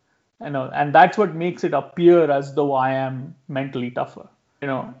longer, and that's what makes it appear as though I am mentally tougher,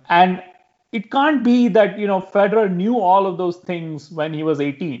 And it can't be that, Federer knew all of those things when he was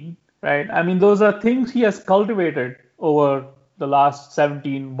 18, right? I mean, those are things he has cultivated over the last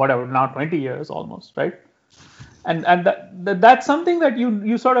 17, whatever, now 20 years almost, right? And that's something that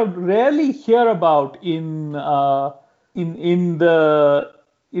you sort of rarely hear about in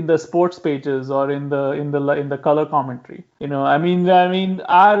the sports pages or in the color commentary. I mean,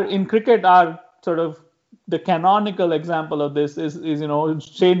 in cricket, our sort of the canonical example of this is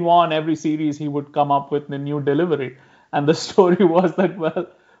Shane Warne, every series he would come up with a new delivery, and the story was that, well,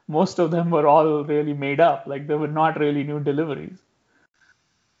 most of them were all really made up, like they were not really new deliveries.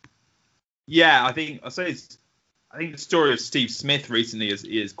 Yeah, I think the story of Steve Smith recently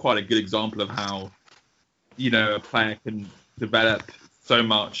is quite a good example of how a player can develop so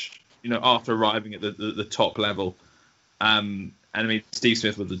much, after arriving at the top level. And I mean, Steve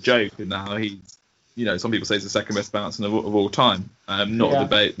Smith was a joke, and now he's, some people say he's the second best batsman of all time. Not a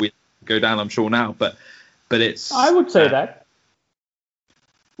debate we go down, I'm sure now, but it's. I would say that.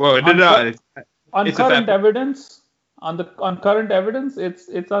 Well, on current evidence,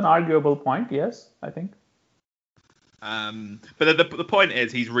 it's an arguable point. Yes, I think. But the point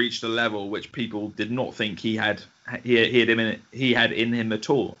is, he's reached a level which people did not think he had in him at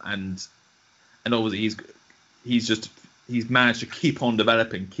all, and obviously he's managed to keep on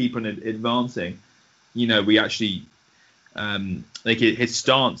developing, keep on advancing. We actually like his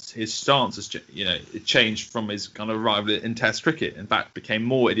stance has it changed from his kind of arrival in Test cricket. In fact, became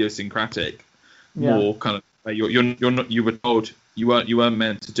more idiosyncratic, more kind of you were told you weren't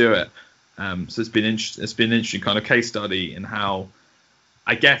meant to do it. So it's been an interesting kind of case study in how,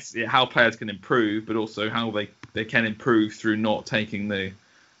 I guess, how players can improve, but also how they can improve through not taking the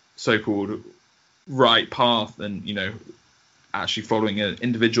so-called right path and actually following an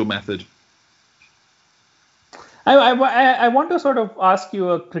individual method. I want to sort of ask you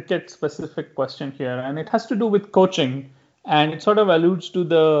a cricket specific question here, and it has to do with coaching and it sort of alludes to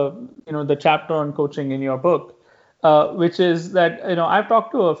the chapter on coaching in your book, which is that I've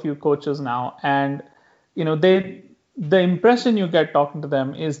talked to a few coaches now, and they the impression you get talking to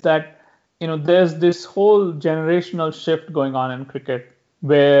them is that there's this whole generational shift going on in cricket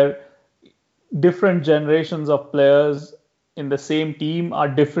where different generations of players in the same team are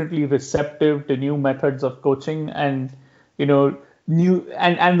differently receptive to new methods of coaching, and new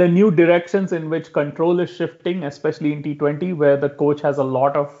and the new directions in which control is shifting, especially in T20, where the coach has a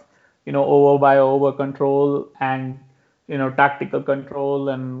lot of over by over control and tactical control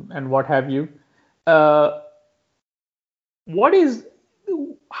and what have you. uh, what is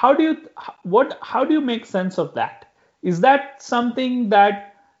how do you how do you make sense of that? Is that something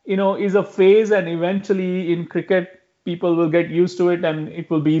that is a phase, and eventually in cricket people will get used to it, and it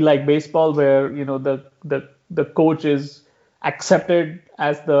will be like baseball where the coach is accepted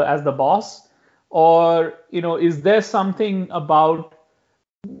as the boss? Or is there something about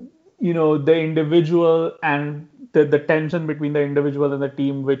the individual and the tension between the individual and the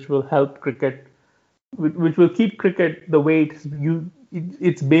team which will help cricket, which will keep cricket the way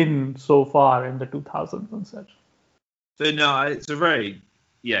it's been so far in the 2000s and such? So no, it's a very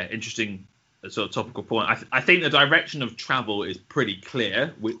interesting sort of topical point. I think the direction of travel is pretty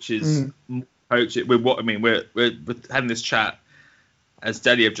clear, which is coach. We're having this chat as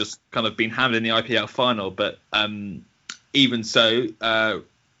Delhi have just kind of been hammered in the IPL final, but even so,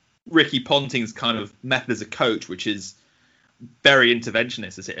 Ricky Ponting's kind of method as a coach, which is very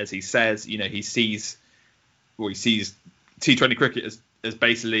interventionist, as he says. He sees T20 cricket as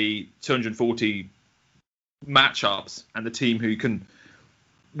basically 240 matchups, and the team who can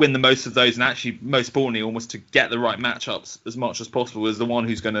win the most of those, and actually most importantly almost to get the right matchups as much as possible, is the one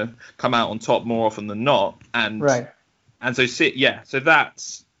who's going to come out on top more often than not. And right. And so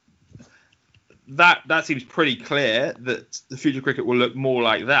that seems pretty clear that the future of cricket will look more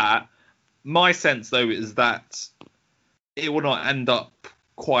like that. My sense, though, is that it will not end up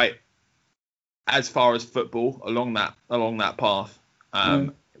quite as far as football along that path.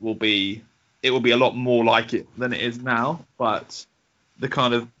 It will be a lot more like it than it is now, but the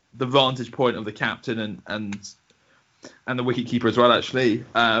kind of the vantage point of the captain and the wicketkeeper as well, actually,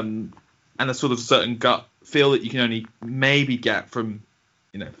 and a sort of certain gut feel that you can only maybe get from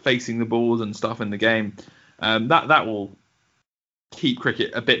facing the balls and stuff in the game, that will keep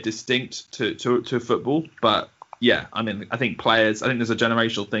cricket a bit distinct to football. But yeah, I think there's a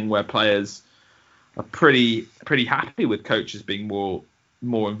generational thing where players are pretty happy with coaches being more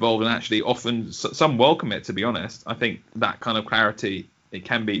involved, and actually often some welcome it, to be honest. I think that kind of clarity, it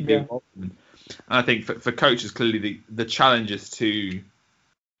can be welcome. And I think for coaches, clearly the challenge is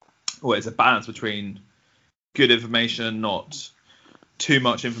it's a balance between good information, not too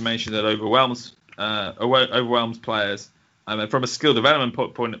much information that overwhelms players. And from a skill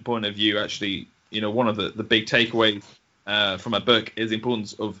development point of view, actually, one of the big takeaways from my book is the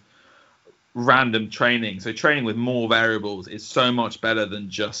importance of random training. So training with more variables is so much better than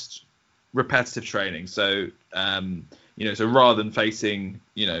just repetitive training. So so rather than facing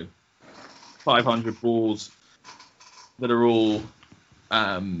 500 balls that are all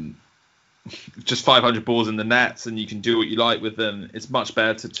just 500 balls in the nets and you can do what you like with them, it's much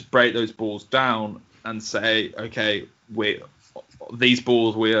better to break those balls down and say, okay, these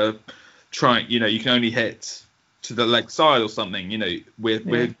balls we are trying, you can only hit to the leg side or something. We're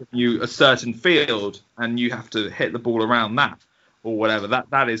giving you a certain field and you have to hit the ball around that or whatever.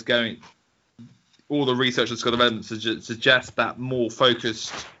 That is going. All the research that's got evidence suggests that more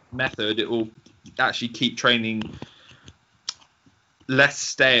focused method, it will actually keep training less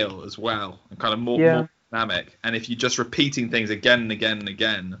stale as well, and kind of more dynamic. And if you're just repeating things again and again and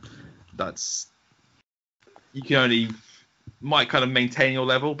again, might kind of maintain your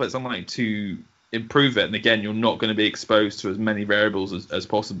level, but it's unlikely to improve it. And again, you're not going to be exposed to as many variables as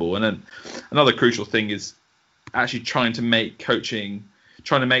possible. And then another crucial thing is actually trying to make training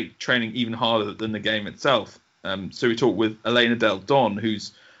even harder than the game itself. So we talked with Elena Del Don,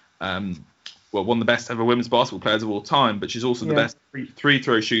 who's one of the best ever women's basketball players of all time, but she's also the best free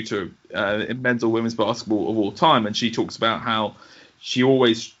throw shooter in men's or women's basketball of all time. And she talks about how she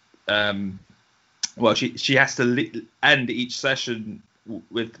always, she has to end each session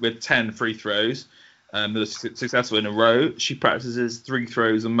with 10 free throws that are successful in a row. She practices 3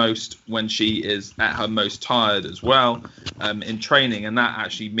 throws the most when she is at her most tired as well in training. And that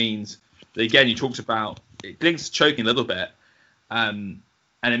actually means that, again, you talked about, it links to choking a little bit. And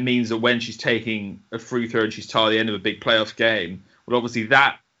it means that when she's taking a free throw and she's tired at the end of a big playoff game, well, obviously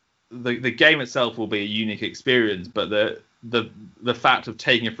the game itself will be a unique experience, but the fact of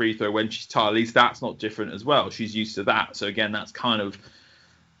taking a free throw when she's tired, at least that's not different as well. She's used to that. So again,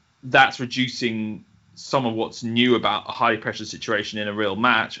 that's reducing some of what's new about a high pressure situation in a real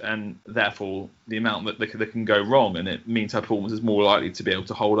match, and therefore the amount that can go wrong, and it means her performance is more likely to be able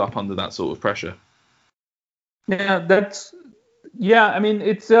to hold up under that sort of pressure. I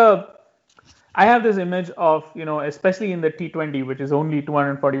mean, I have this image of, especially in the T20, which is only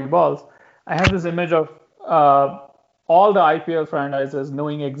 240 balls. I have this image of all the IPL franchises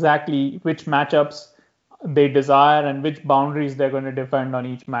knowing exactly which matchups they desire and which boundaries they're going to defend on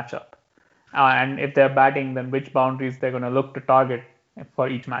each matchup. And if they're batting, then which boundaries they're going to look to target for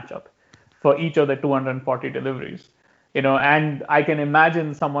each matchup, for each of the 240 deliveries. And I can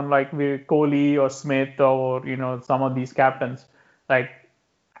imagine someone like Kohli or Smith or, some of these captains, like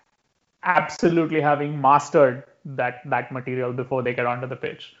absolutely having mastered that material before they get onto the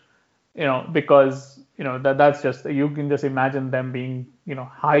pitch. Because, that's just, you can just imagine them being,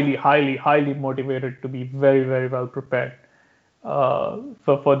 highly, highly, highly motivated to be very, very well prepared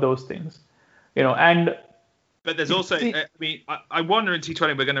for those things. But there's also, I wonder in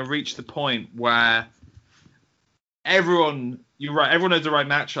T20 we're going to reach the point where everyone knows the right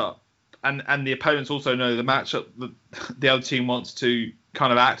matchup, and the opponents also know the matchup that the other team wants to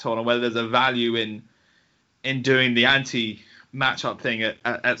kind of act on, or whether there's a value in doing the anti-matchup thing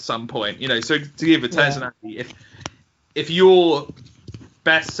at some point. So to give a tennis analogy, if your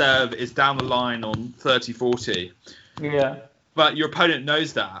best serve is down the line on 30-40, but your opponent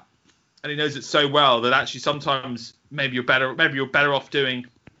knows that, and he knows it so well that actually sometimes maybe you're better off doing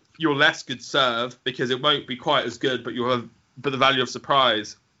your less good serve because it won't be quite as good, but the value of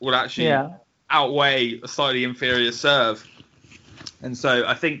surprise will actually outweigh a slightly inferior serve. And so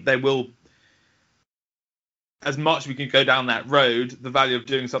I think they will, as much as we can go down that road, the value of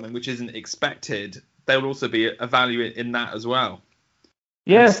doing something which isn't expected, there will also be a value in that as well.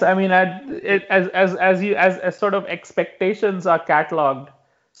 Yes, I mean, as sort of expectations are catalogued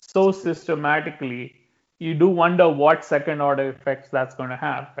so systematically, you do wonder what second order effects that's going to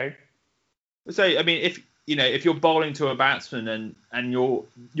have, right? So, I mean, if you're bowling to a batsman and your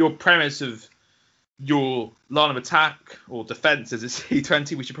premise of your line of attack or defense as a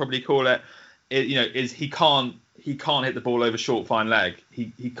T20, we should probably call it, is he can't hit the ball over short fine leg.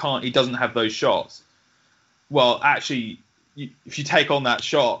 He doesn't have those shots. Well, actually, if you take on that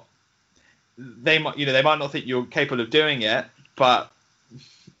shot, they might not think you're capable of doing it, but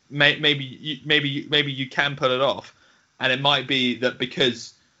maybe you can pull it off. And it might be that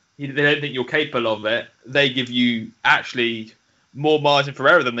because they don't think you're capable of it, they give you actually more margin for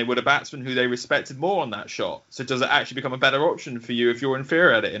error than they would a batsman who they respected more on that shot. So does it actually become a better option for you if you're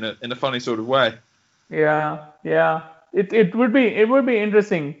inferior at it in a funny sort of way? Yeah. It would be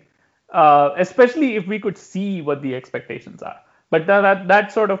interesting, especially if we could see what the expectations are. But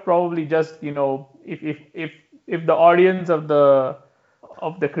that sort of probably just, if the audience of the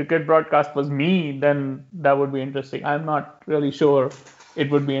cricket broadcast was me, then that would be interesting. I'm not really sure it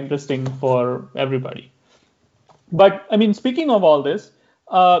would be interesting for everybody. But I mean, speaking of all this,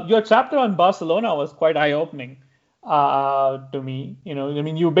 your chapter on Barcelona was quite eye-opening to me. I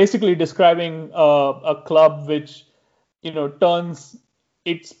mean, you're basically describing a club which, turns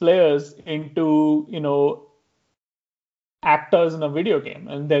its players into, actors in a video game,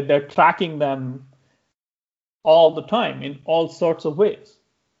 and they're tracking them all the time in all sorts of ways.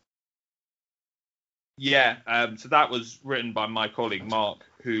 Yeah, so that was written by my colleague Mark,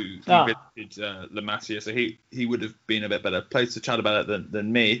 who visited La Masia, so he would have been a bit better placed to chat about it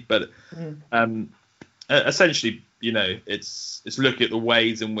than me. But essentially, it's looking at the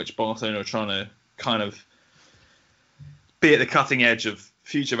ways in which Barcelona are trying to kind of be at the cutting edge of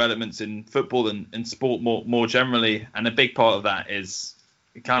future developments in football and sport more generally, and a big part of that is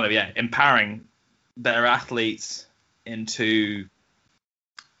kind of empowering their athletes into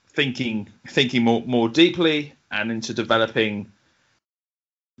thinking more deeply and into developing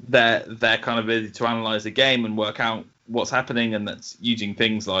their kind of ability to analyze the game and work out what's happening, and that's using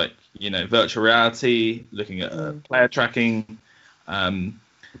things like virtual reality, looking at player tracking,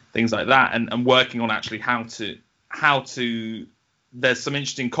 things like that, and working on actually how to there's some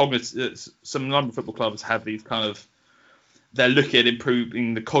interesting some number of football clubs have these kind of, they're looking at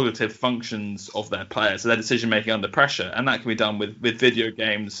improving the cognitive functions of their players, so their decision making under pressure, and that can be done with video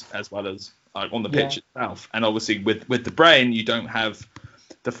games as well as on the pitch itself. And obviously with the brain, you don't have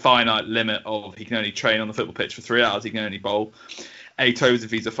the finite limit of he can only train on the football pitch for 3 hours, he can only bowl 8 overs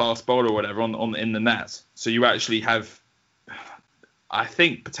if he's a fast bowler or whatever in the net. So you actually have, I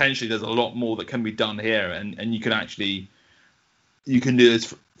think potentially there's a lot more that can be done here, and you can do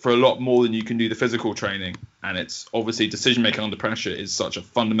this for a lot more than you can do the physical training. And it's obviously decision making under pressure is such a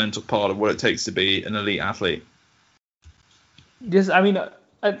fundamental part of what it takes to be an elite athlete. Yes, I mean,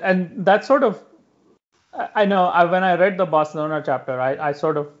 and that sort of, I know when I read the Barcelona chapter, I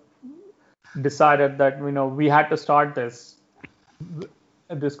sort of decided that we had to start this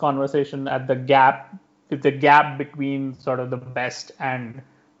conversation at the gap, with the gap between sort of the best and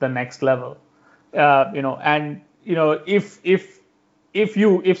the next level. And if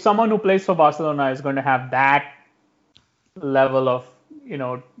someone who plays for Barcelona is going to have that level of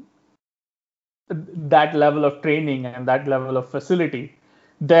training and that level of facility,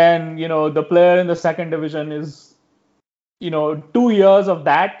 then the player in the second division is 2 years of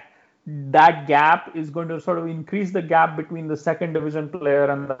that gap is going to sort of increase the gap between the second division player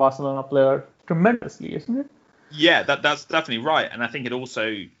and the Barcelona player tremendously, isn't it? Yeah, that's definitely right, and I think it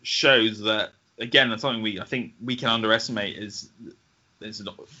also shows that, again, that's something I think we can underestimate. It's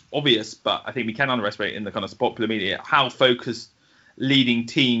not obvious, but I think we can underestimate in the kind of popular media how focused leading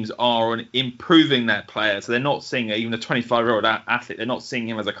teams are on improving their players. So they're not seeing even a 25-year-old athlete. They're not seeing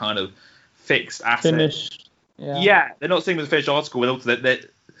him as a kind of fixed asset. Finished. Yeah, they're not seeing him as a finished article. But also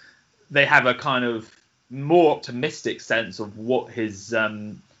they have a kind of more optimistic sense of what his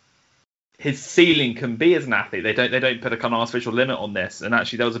ceiling can be as an athlete. They don't put a kind of artificial limit on this. And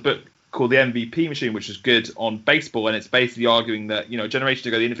actually, there was a book called The MVP Machine, which is good on baseball, and it's basically arguing that a generation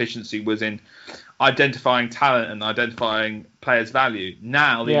ago the inefficiency was in identifying talent and identifying players' value.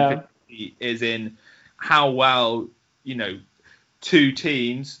 Now the inefficiency is in how well two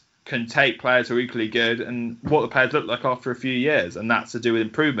teams can take players who are equally good and what the players look like after a few years, and that's to do with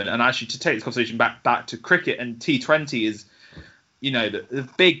improvement. And actually, to take this conversation back to cricket and T20 is the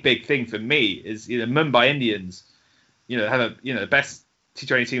big thing for me is Mumbai Indians have the best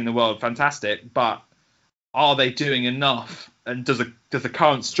T20 team in the world, fantastic, but are they doing enough? And does the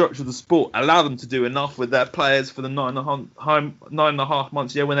current structure of the sport allow them to do enough with their players for the 9.5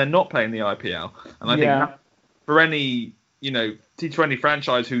 months a year when they're not playing the IPL? And I think that for any T20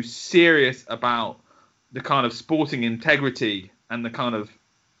 franchise who's serious about the kind of sporting integrity and the kind of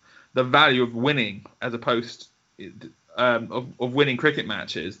the value of winning as opposed of winning cricket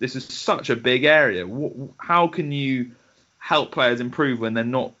matches, this is such a big area. How can you help players improve when they're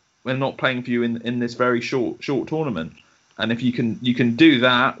not playing for you in this very short tournament? And if you can do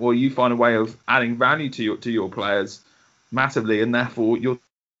that, well, you find a way of adding value to your players massively, and therefore you're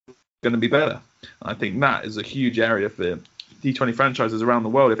going to be better. I think that is a huge area for T20 franchises around the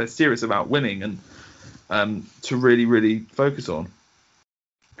world if they're serious about winning and to really, really focus on.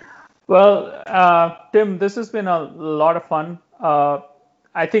 Well, Tim, this has been a lot of fun.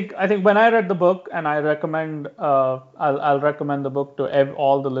 I think when I read the book, and I recommend, I'll recommend the book to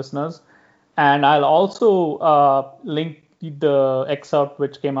all the listeners, and I'll also link the excerpt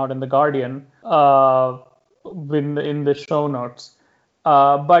which came out in the Guardian in the show notes.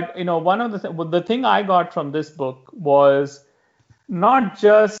 But one of the thing I got from this book was not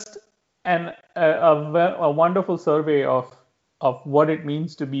just a wonderful survey of what it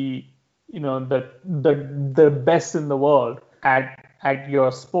means to be the best in the world at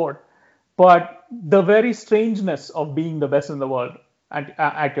your sport, but the very strangeness of being the best in the world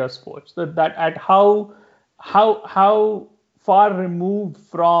at your sports. That at how far removed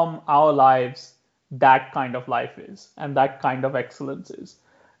from our lives that kind of life is, and that kind of excellence is,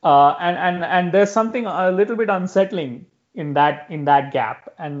 and there's something a little bit unsettling in that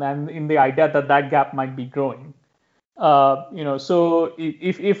gap, and in the idea that gap might be growing. So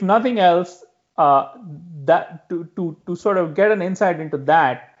if nothing else, that to sort of get an insight into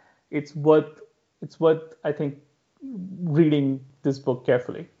that, it's worth I think reading this book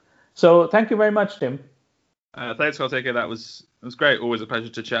carefully. So thank you very much, Tim. Thanks, Karthika. That was great. Always a pleasure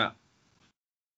to chat.